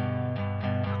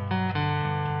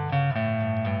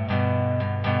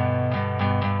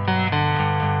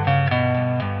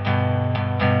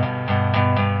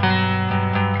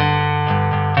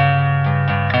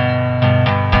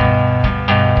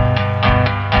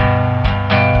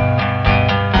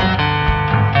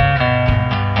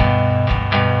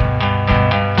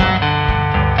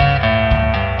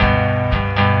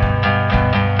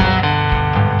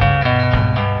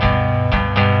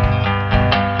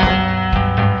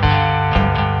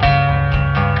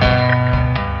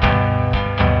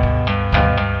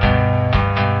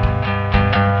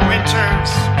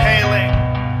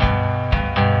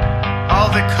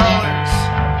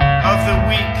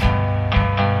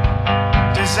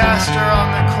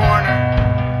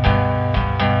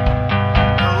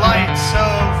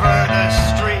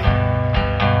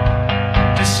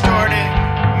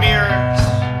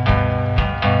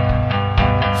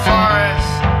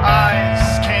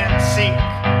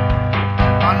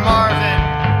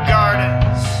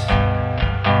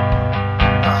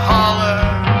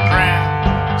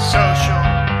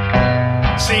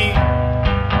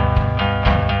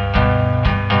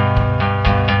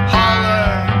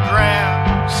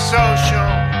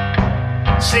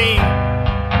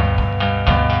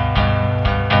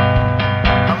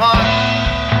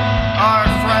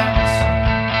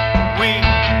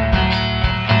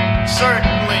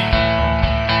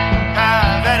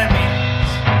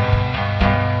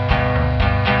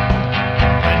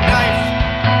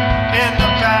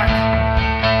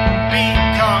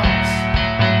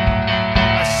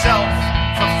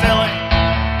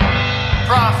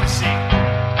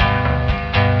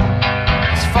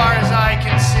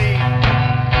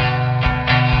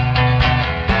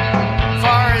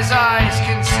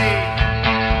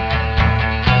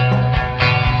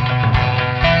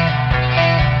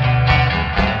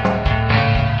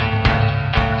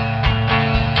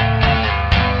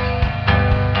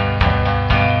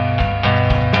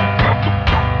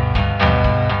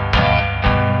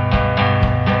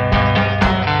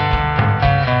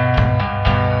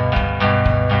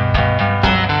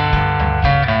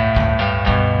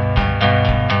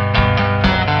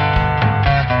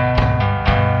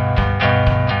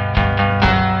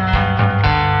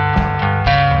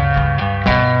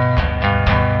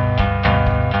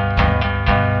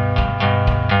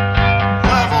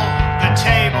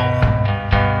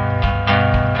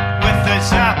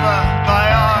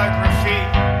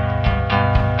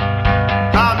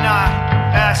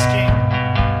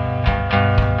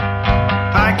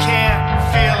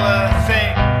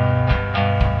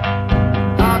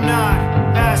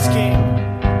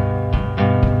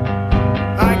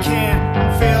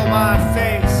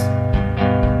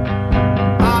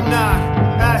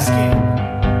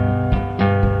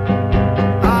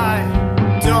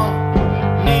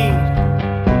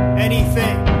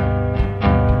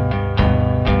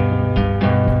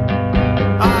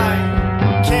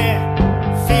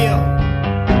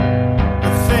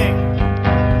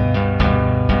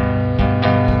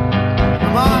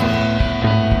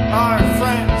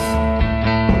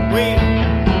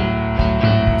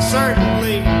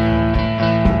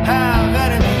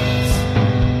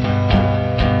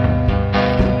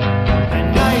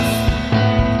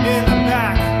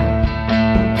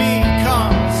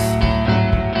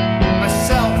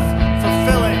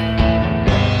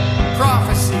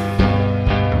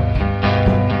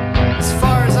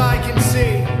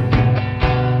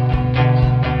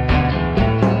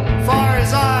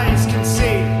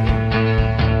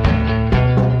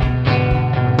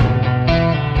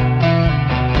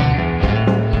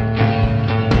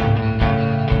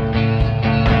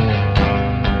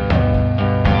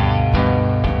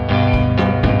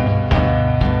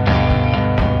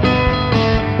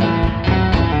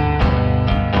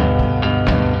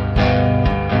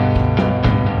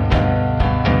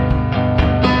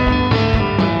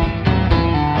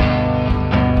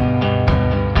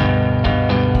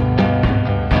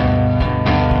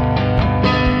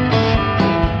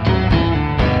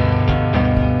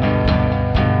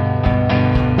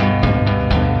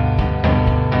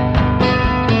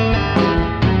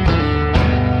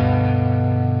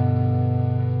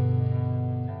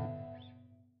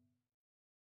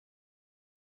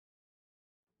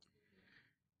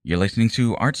 You're listening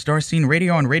to Art Star Scene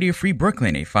Radio on Radio Free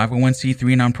Brooklyn, a 501c3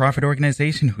 nonprofit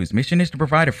organization whose mission is to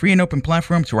provide a free and open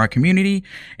platform to our community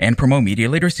and promote media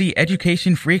literacy,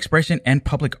 education, free expression, and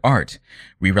public art.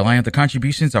 We rely on the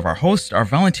contributions of our hosts, our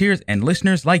volunteers, and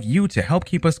listeners like you to help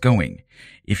keep us going.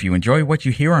 If you enjoy what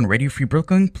you hear on Radio Free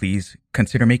Brooklyn, please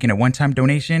consider making a one-time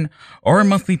donation or a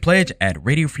monthly pledge at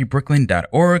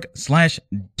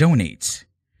radiofreebrooklyn.org/donate.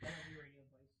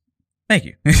 Thank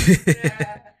you.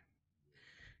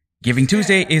 Giving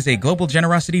Tuesday is a global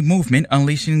generosity movement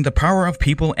unleashing the power of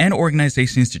people and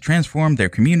organizations to transform their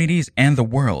communities and the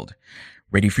world.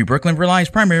 Radio Free Brooklyn relies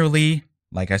primarily,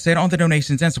 like I said, on the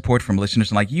donations and support from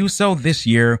listeners like you. So this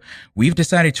year, we've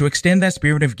decided to extend that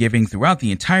spirit of giving throughout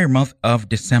the entire month of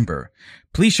December.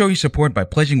 Please show your support by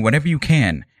pledging whatever you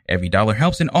can. Every dollar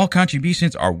helps and all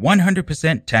contributions are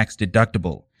 100% tax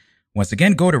deductible. Once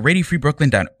again, go to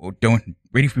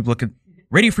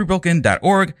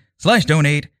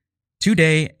radiofreebrooklyn.org/donate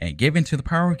today and give into the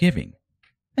power of giving.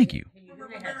 Thank you.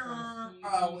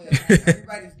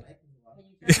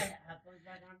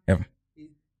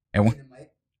 Everyone?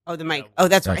 Oh, the mic. Oh,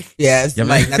 that's right. Yeah, it's the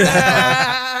mic. Not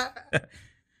the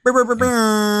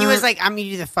He was like, I'm going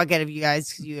to do the fuck out of you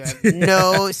guys because you have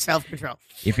no self-control.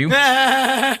 If you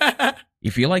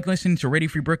like listening to Radio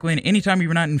Free Brooklyn anytime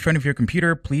you're not in front of your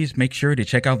computer, please make sure to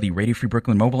check out the Radio Free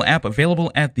Brooklyn mobile app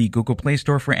available at the Google Play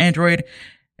Store for Android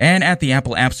and at the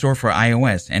Apple App Store for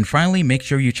iOS. And finally, make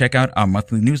sure you check out our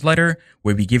monthly newsletter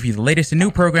where we give you the latest in new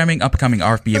programming, upcoming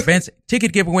RFB events,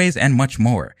 ticket giveaways, and much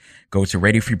more. Go to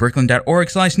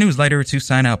radiofreebrooklyn.org/newsletter to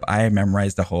sign up. I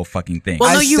memorized the whole fucking thing.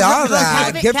 I saw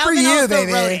that. Good for you,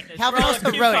 baby. Calvin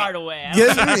also wrote it. Away.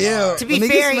 Good for you. To be Let me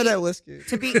fair, get some of that whiskey.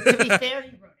 To be fair, you wrote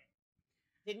it.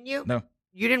 Didn't you? No.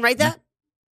 You didn't write that?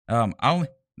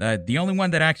 The only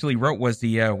one that I actually wrote was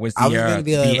the I was gonna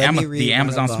be like, let me read the one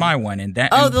Amazon of them. Smile one, and that.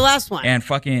 Oh, and, the last one. And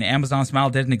fucking Amazon Smile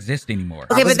doesn't exist anymore.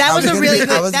 Okay, but that was a really good.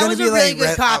 That was a really good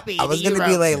let- copy. I was that you gonna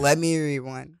be wrote. like, let me read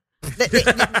one.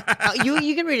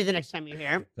 You can read it the next time you're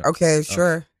here. Okay,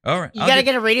 sure. All right, You gotta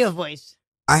get a radio voice.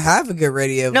 I have a good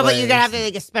radio No, voice. but you gotta have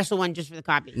like a special one just for the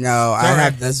copy. No, I Sorry.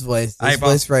 have this voice. I This bought-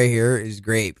 voice right here is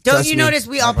great. Don't Trust you me. notice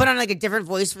we all put on like a different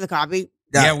voice for the copy?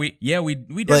 Yeah, we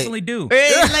definitely do.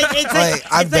 It's like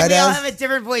I'm we all deadass. have a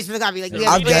different voice for the copy. Like we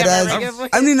I'm have a deadass. regular voice.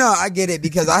 I mean, no, I get it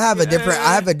because I have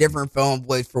a different phone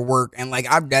voice for work, and like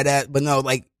I'm dead at, but no,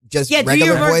 like just Yeah, do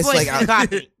regular your work voice like for the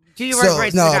copy. Do your work so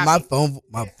voice no, for the my copy.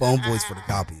 phone voice for the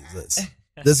copy is this.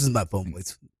 This is my phone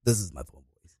voice. This is my phone voice.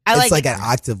 I like it's like it. an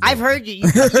octave. I've lower. heard you.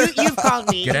 You've called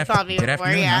me. Good, You've called me good before.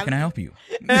 afternoon. Yeah. How can I help you?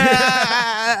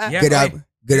 Yeah,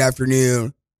 Good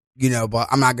afternoon. You know, but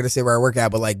I'm not gonna say where I work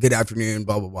at, but like good afternoon,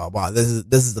 blah blah blah blah. This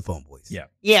is the phone voice. Yeah.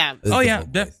 Yeah. This is Oh the yeah,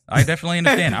 phone voice. I definitely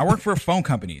understand. I work for a phone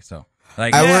company, so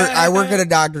like I work at a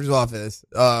doctor's office.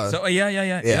 So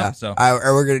yeah. So I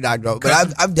work at a doctor's office, but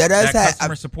I've dead ass that had.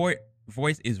 customer support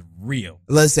voice is real.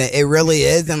 Listen, it really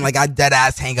is, and like I dead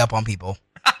ass hang up on people.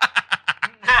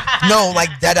 No, like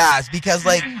dead ass, because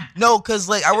like because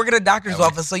like I work at a doctor's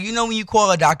office, so you know when you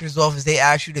call a doctor's office, they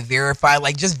ask you to verify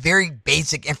like just very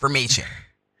basic information.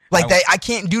 Like I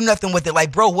can't do nothing with it.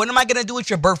 Like, bro, what am I gonna do with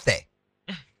your birthday?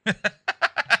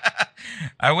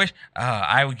 I wish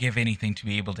I would give anything to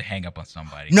be able to hang up on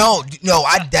somebody. No,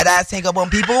 I dead ass hang up on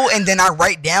people, and then I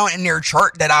write down in their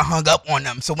chart that I hung up on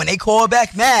them. So when they call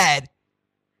back mad,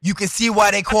 you can see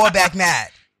why they call back mad.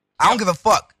 I don't give a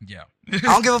fuck. Yeah. I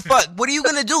don't give a fuck. What are you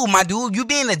gonna do, my dude? You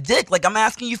being a dick. Like, I'm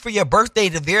asking you for your birthday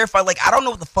to verify. Like, I don't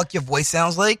know what the fuck your voice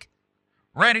sounds like.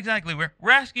 Right, exactly. We're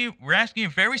asking you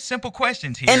very simple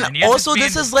questions here. And you're also,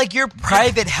 just this is like your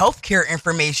private healthcare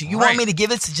information. You want Right. me to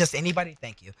give it to just anybody?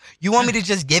 Thank you. You want me to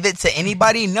just give it to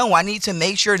anybody? No, I need to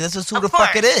make sure this is who Of the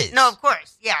fuck it course. is. No, of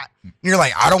course. Yeah. You're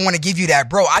like, I don't want to give you that,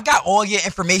 bro. I got all your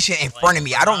information in front of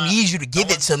me. I don't need you to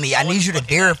give it to me. I need you to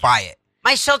verify it.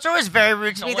 My shelter was very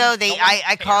rude to me though.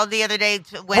 I called the other day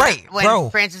when bro.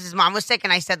 Francis's mom was sick,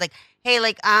 and I said like, hey,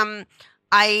 like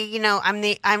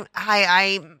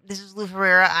this is Lou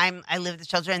Ferreira. I live at the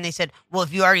shelter, and they said, well,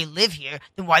 if you already live here,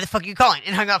 then why the fuck are you calling?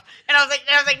 And hung up. And I was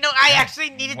like, no, I actually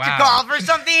needed to call for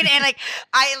something, and like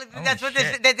that's what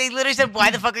that they literally said, why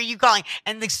the fuck are you calling?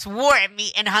 And they swore at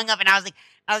me and hung up, and I was like,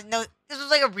 no, this was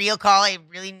like a real call. I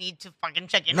really need to fucking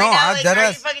check in. No, right now. I'm Like, dead are you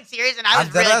ass- fucking serious? And I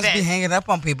was really be pissed. hanging up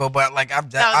on people, but like No,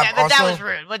 that was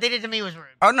rude. What they did to me was rude.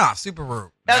 Oh no, super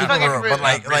rude. That was super fucking rude. rude. But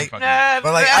like, Really fucking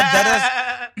but like,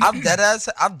 I've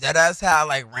dead ass had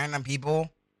like random people.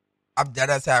 I've dead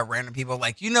ass had random people.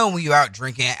 Like, you know, when you out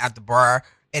drinking at the bar,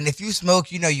 and if you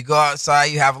smoke, you know, you go outside,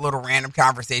 you have a little random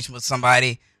conversation with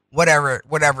somebody, whatever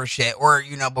shit. Or,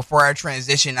 you know, before I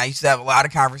transitioned, I used to have a lot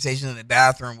of conversations in the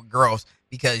bathroom with girls.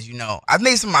 because I've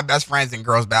made some of my best friends in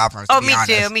girls' bathrooms. To be me honest.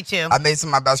 too. Me too. I've made some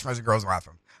of my best friends in girls'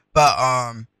 bathrooms, but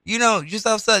just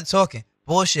outside talking,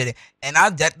 bullshitting, and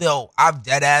I've dead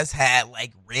ass had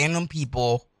like random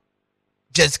people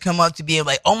just come up to me and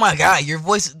like, oh my god, your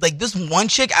voice, like this one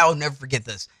chick, I will never forget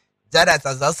this. Dead ass,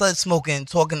 I was outside smoking,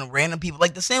 talking to random people,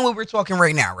 like the same way we're talking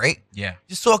right now, right? Yeah.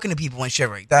 Just talking to people and shit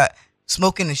like that,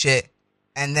 smoking and shit,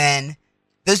 and then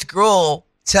this girl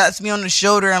taps me on the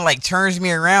shoulder and like turns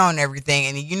me around and everything,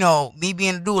 and me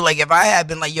being a dude, like if I had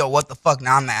been like, yo, what the fuck,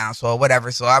 now I'm the asshole,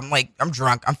 whatever, so I'm like, I'm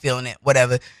drunk, I'm feeling it,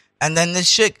 whatever, and then this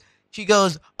chick, she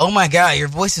goes, oh my god, your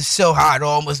voice is so hot, it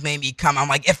almost made me come. I'm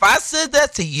like, if I said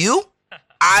that to you,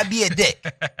 I'd be a dick.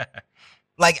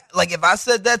 Like if I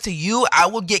said that to you, I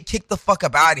would get kicked the fuck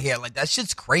up out of here. Like that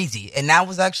shit's crazy. And that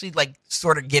was actually like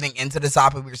sort of getting into the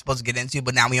topic we were supposed to get into,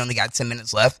 but now we only got 10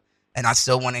 minutes left, and I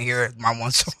still want to hear my one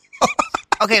song.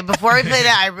 Okay, before we play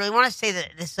that, I really want to say that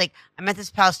I met this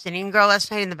Palestinian girl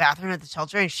last night in the bathroom at the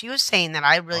shelter, and she was saying that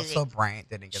I really. Also, Bryant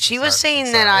didn't get. She was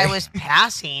saying that I was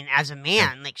passing as a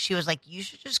man. Like she was like, you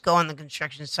should just go on the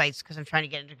construction sites because I'm trying to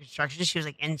get into construction. She was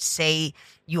like, and say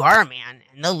you are a man,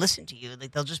 and they'll listen to you.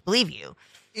 Like they'll just believe you.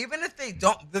 Even if they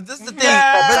don't, this is the thing.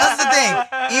 But this is the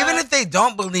thing. Even if they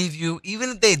don't believe you,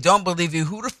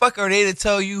 who the fuck are they to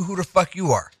tell you who the fuck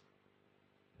you are?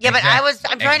 Yeah, but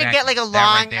I'm trying to get like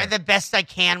along the best I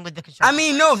can with the construction. I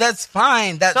mean, no, that's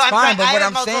fine. That's fine. But what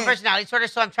I'm multiple saying, personality disorder,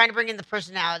 so I'm trying to bring in the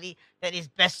personality that is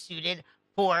best suited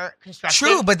for construction.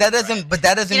 true, but that doesn't. But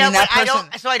that doesn't mean that person.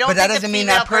 I don't. But that think doesn't the mean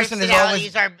that female person is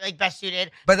always. personalities are like best suited.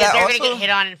 But that they're also gonna get hit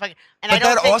on and fucking. And but I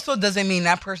don't that think, also doesn't mean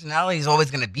that personality is always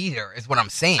going to be there. Is what I'm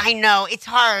saying. I know it's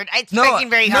hard. It's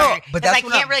freaking very hard. But I that's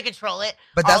can't really control it.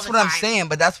 But all that's the what I'm time. saying.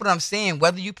 But that's what I'm saying.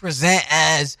 Whether you present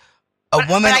as a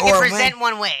woman but I or can a present man.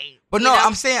 one way. But no,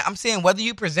 I'm saying whether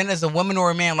you present as a woman or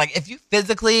a man, like if you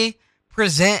physically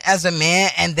present as a man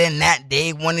and then that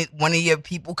day one of your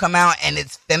people come out and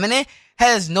it's feminine,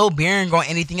 has no bearing on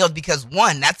anything else, because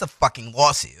one, that's a fucking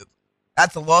lawsuit.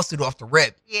 That's a lawsuit off the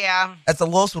rip. Yeah. That's a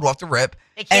lawsuit off the rip.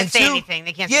 They can't And say two, anything.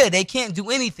 They can't. Yeah, they can't do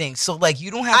anything. So like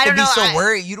you don't have I to don't be know, so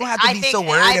worried. You don't have to be so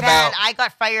worried about. I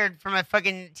got fired from a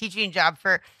fucking teaching job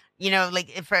for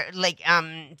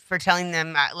for telling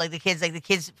them like the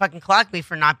kids fucking clocked me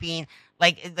for not being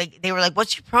like they were like,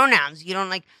 what's your pronouns? You don't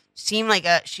like seem like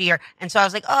a she or, and so I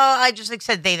was like, oh, I just like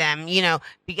said they them,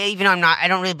 because even though I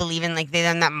don't really believe in like they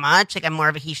them that much. Like I'm more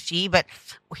of a he she, but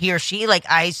he or she, like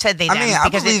I said they them. I mean, I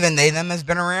believe in they them has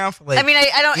been around for like. I mean,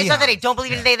 I don't. It's not that I eons. don't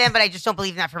believe in they them, but I just don't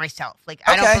believe in that for myself. Like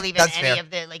I don't Okay, believe in that's any fair.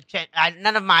 of the like.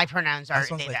 None of my pronouns are That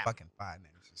sounds they like them. fucking 5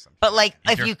 minutes or something. But like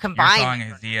if your, you combine,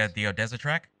 your song is the Odessa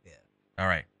track. Yeah. All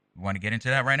right. You want to get into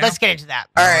that right now? let's get into that.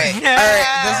 All right.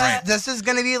 Alright. This is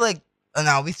gonna be like. Oh,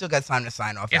 no, we still got time to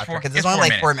sign off It's after four- because it's it's only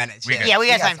 4 like 4 minutes. minutes. Yeah, we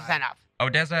got time to sign off.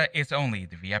 Odessa, it's only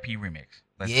the VIP remix.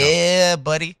 Let's go. Yeah,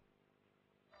 buddy.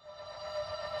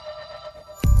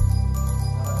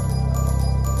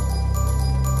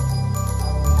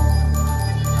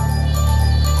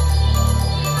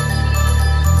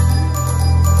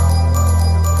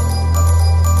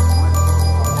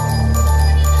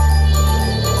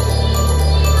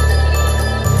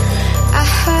 I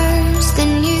heard the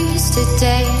news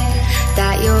today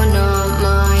that you're not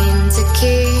mine to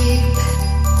keep.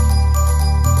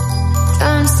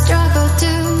 Don't struggle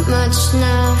too much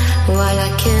now while I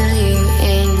kill you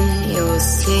in your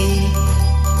sleep.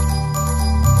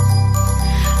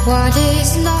 What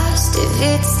is lost if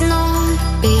it's not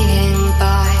being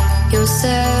by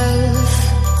yourself?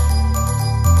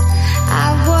 I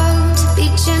won't be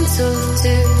gentle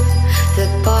to the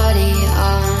body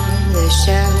on the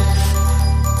shelf.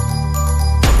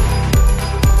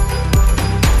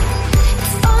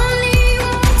 It's only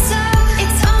water,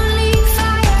 it's only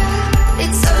fire,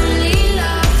 it's only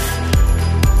love.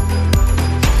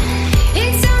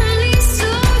 It's only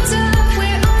slaughter,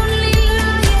 we're only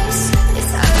liars,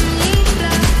 it's only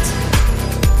blood.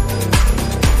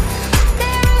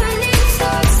 There are only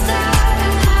thoughts that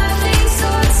I'm having,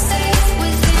 thoughts safe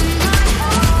within my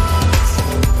heart.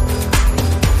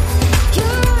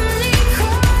 You're only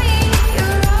crying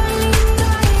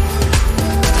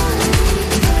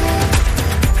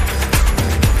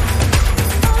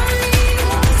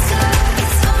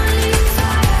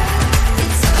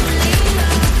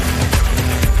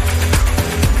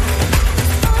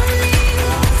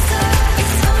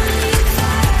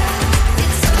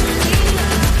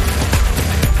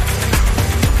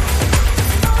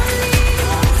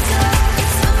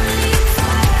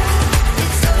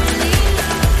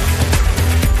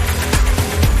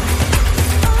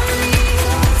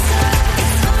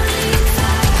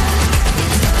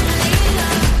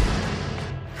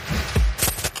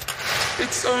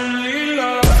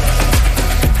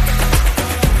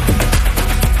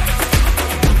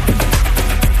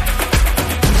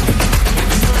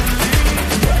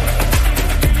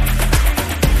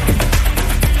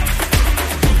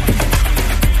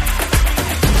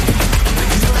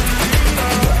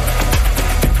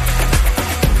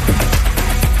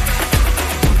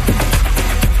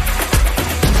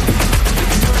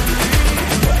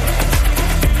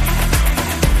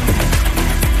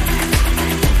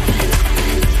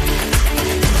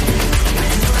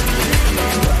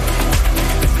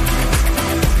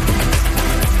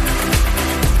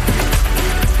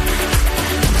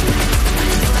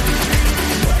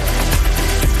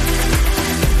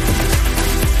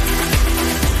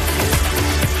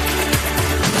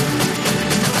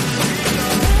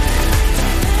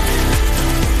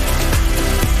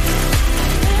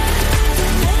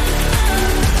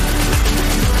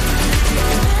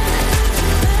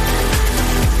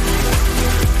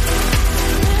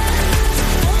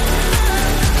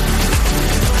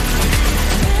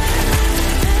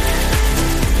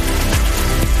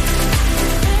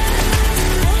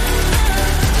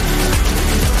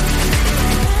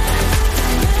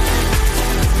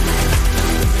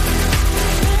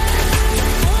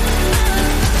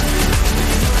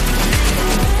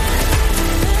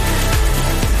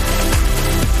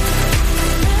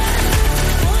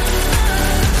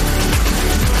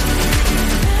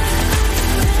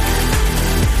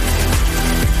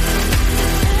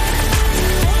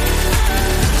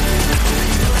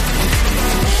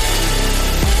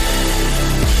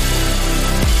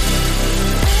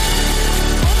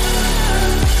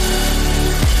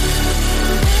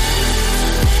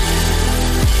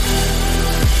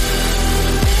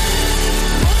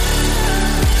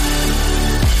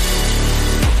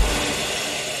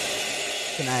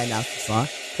song?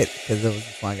 Because it was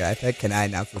the song I picked. Can I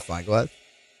announce what the song was?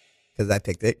 Because I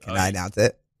picked it. Can I announce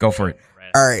it? Go for it.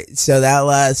 Right. All right. So that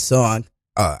last song.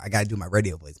 Oh, I gotta do my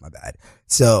radio voice. My bad.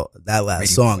 So that last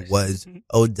Radio song voice. was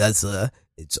Odessa.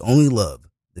 It's Only Love,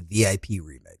 the VIP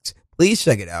remix. Please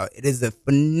check it out. It is a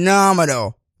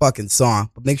phenomenal fucking song.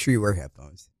 But make sure you wear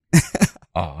headphones.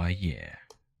 Oh, yeah.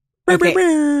 Okay.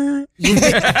 Got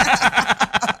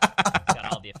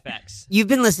all the effects. You've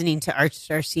been listening to Art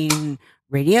Star Scene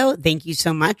Radio. Thank you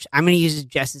so much. I'm going to use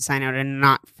Jess to sign out and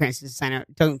not Francis to sign out.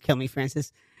 Don't kill me,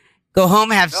 Francis. Go home,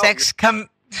 have sex. Come.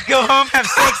 Go home, have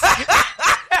sex.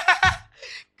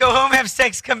 Go home, have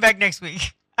sex. Come back next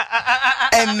week.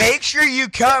 And make sure you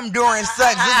come during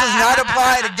sex. This does not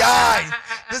apply to guys.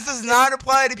 This does not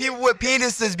apply to people with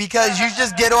penises because you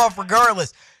just get off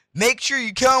regardless. Make sure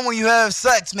you come when you have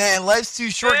sex, man. Life's too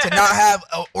short to not have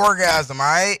an orgasm, all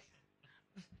right?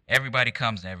 Everybody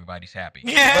comes and everybody's happy.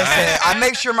 Listen, I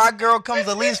make sure my girl comes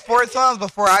at least 4 times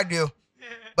before I do.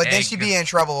 But then she be in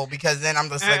trouble because then I'm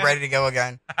just like ready to go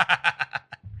again.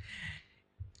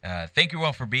 Thank you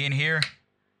all for being here.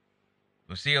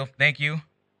 Lucille, thank you.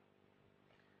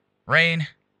 Rayne,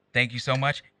 thank you so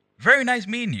much. Very nice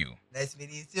meeting you. Nice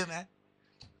meeting you too, man.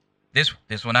 This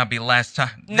will not be the last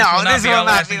time. This will not be the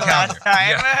last encounter. time.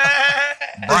 Yeah.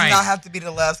 Does Bryant, not have to be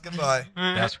the last goodbye.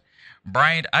 that's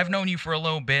Bryant. I've known you for a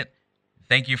little bit.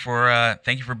 Thank you for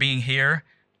being here.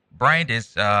 Bryant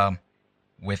is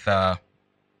with One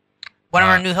of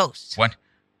our new hosts. once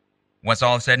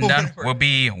all is said and done, will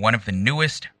be one of the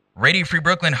newest Radio Free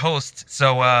Brooklyn hosts.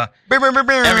 So everybody,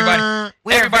 We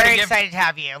are everybody very give- excited to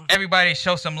have you. everybody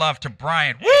show some love to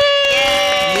Bryant.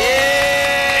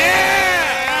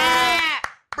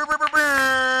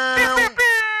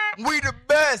 We the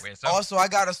best. Wait, so- Also, I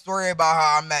got a story about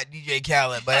how I met DJ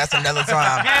Khaled, but that's another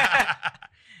time.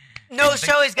 No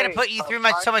show is going to put you through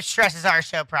so much stress as our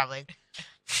show, probably.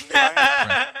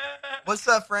 What's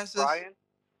up, Francis?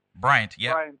 Bryant,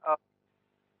 yeah. Brian,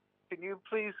 can you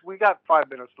please? We got 5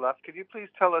 minutes left. Can you please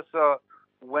tell us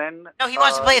when? No, he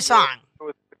wants to play a song.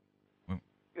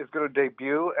 Is going to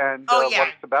debut and Oh, yeah. what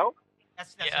it's about.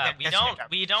 That's Yeah, a we good don't job.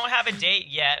 we don't have a date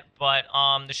yet, but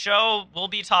the show we'll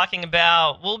be talking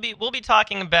about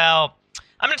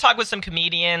I'm going to talk with some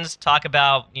comedians, talk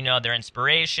about, their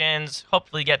inspirations,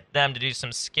 hopefully get them to do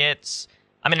some skits.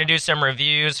 I'm going to do some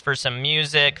reviews for some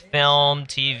music, film,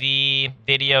 TV,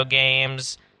 video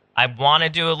games. I want to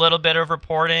do a little bit of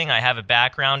reporting. I have a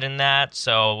background in that,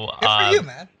 so Good for you,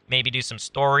 man. maybe do some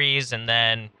stories and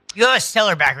then You have a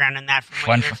stellar background in that from what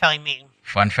Fun you were f- telling me.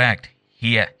 Fun fact,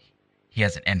 he has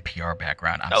an NPR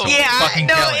background. I'm Oh, so yeah, fucking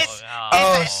no, jealous. it's-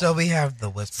 Oh, so we have the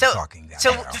whisper So- talking down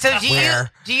So, there. so Where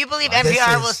do you believe This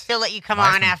NPR will is still let you come Live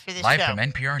on from- after this live show? from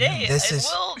NPR Yeah, News. This it is-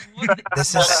 will-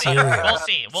 this we'll is see. serious. We'll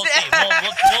see. We'll tune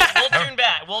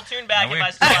back. We'll tune back No, if I'm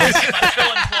we- still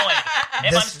employed. If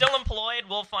I'm This- still employed,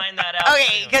 we'll find that out.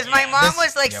 Okay, soon. because my Yeah. mom This-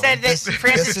 was like yeah, said that this-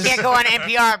 Francis this is- can't go on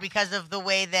NPR because of the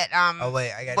way that Oh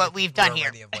wait, I got what we've done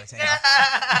here.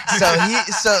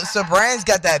 So Brian's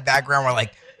got that background where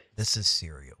like, this is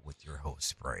Serial with your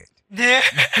host Brian. You're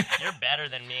better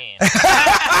than me.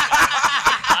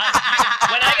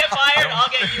 When I get fired, I'll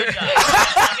get you a job.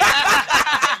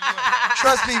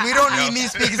 Trust me, we don't need me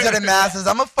speaking to the masses.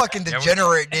 I'm a fucking Yeah, we-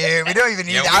 degenerate, dude. We don't even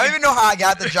need Yeah, that. we- I don't even know how I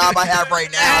got the job I have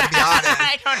right now, to be honest.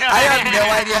 I don't know. I have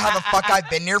no idea how the fuck I've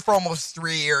been here for almost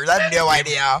 3 years. I have no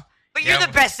idea. But you're Yeah,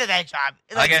 the best at that job.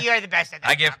 Like give- you're the best at that.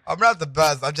 I give job. I'm not the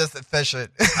best. I'm just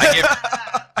efficient.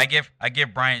 I give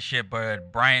Bryant shit,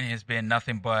 but Bryant has been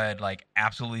nothing but like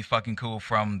absolutely fucking cool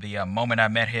from the moment I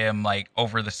met him like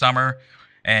over the summer,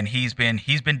 and he's been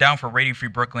down for Radio Free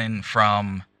Brooklyn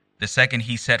from the second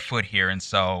he set foot here, and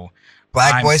so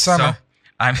Black I'm Boy so- Summer.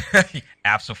 I'm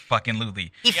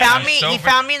absolutely. He Yeah, found I'm me. so He ver-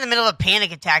 found me in the middle of a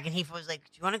panic attack, and he was like, "Do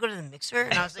you want to go to the mixer?"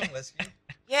 And I was like,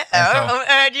 "Yeah." And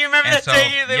so- Do you remember and that so,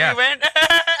 day that yeah. we went? I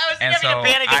was And having so a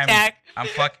panic attack. I'm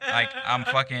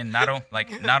fucking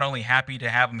not only happy to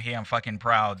have him here, I'm fucking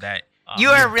proud that You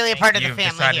are really a part of the you've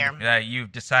family decided here. that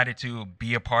you've decided to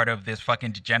be a part of this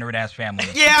fucking degenerate ass family.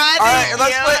 Yeah, I All right, think-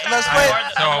 let's yeah. play- let's The play- more the-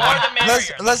 So the I more want- the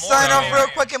merrier. Let's The sign more off the real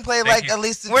merrier. quick and play Thank like you. at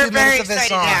least We're 2 very minutes of this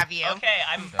excited song. to have you. Okay,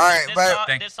 I'm. All right, this, but- song,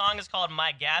 Thank- this song is called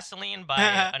 "My Gasoline" by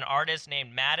an artist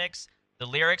named Maddox. The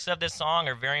lyrics of this song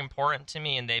are very important to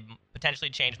me, and they potentially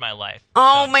changed my life.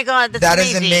 Oh So- my god, that's That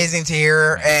is amazing. amazing to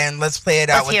hear, and let's play it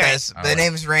out Let's with hear it. this. All The right.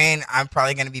 name's Rayne. I'm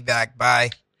probably gonna be back. Bye.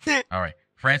 All right,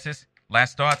 Francis,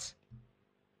 last thoughts.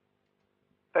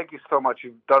 Thank you so much.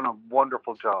 You've done a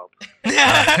wonderful job.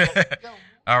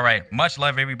 All right, much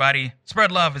love, everybody.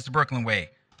 Spread love is the Brooklyn way.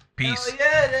 Peace.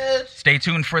 Stay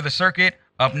tuned for the circuit.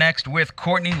 Up next with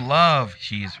Courtney Love.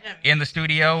 She's in the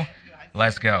studio.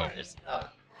 Let's go.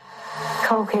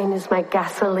 Cocaine is my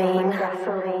gasoline.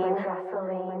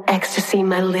 Ecstasy,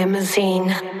 my limousine.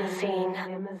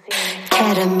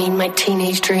 Ketamine, my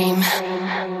teenage dream.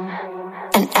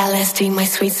 And LSD, my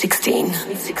sweet 16.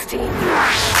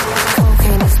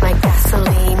 Cocaine is my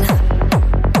gasoline.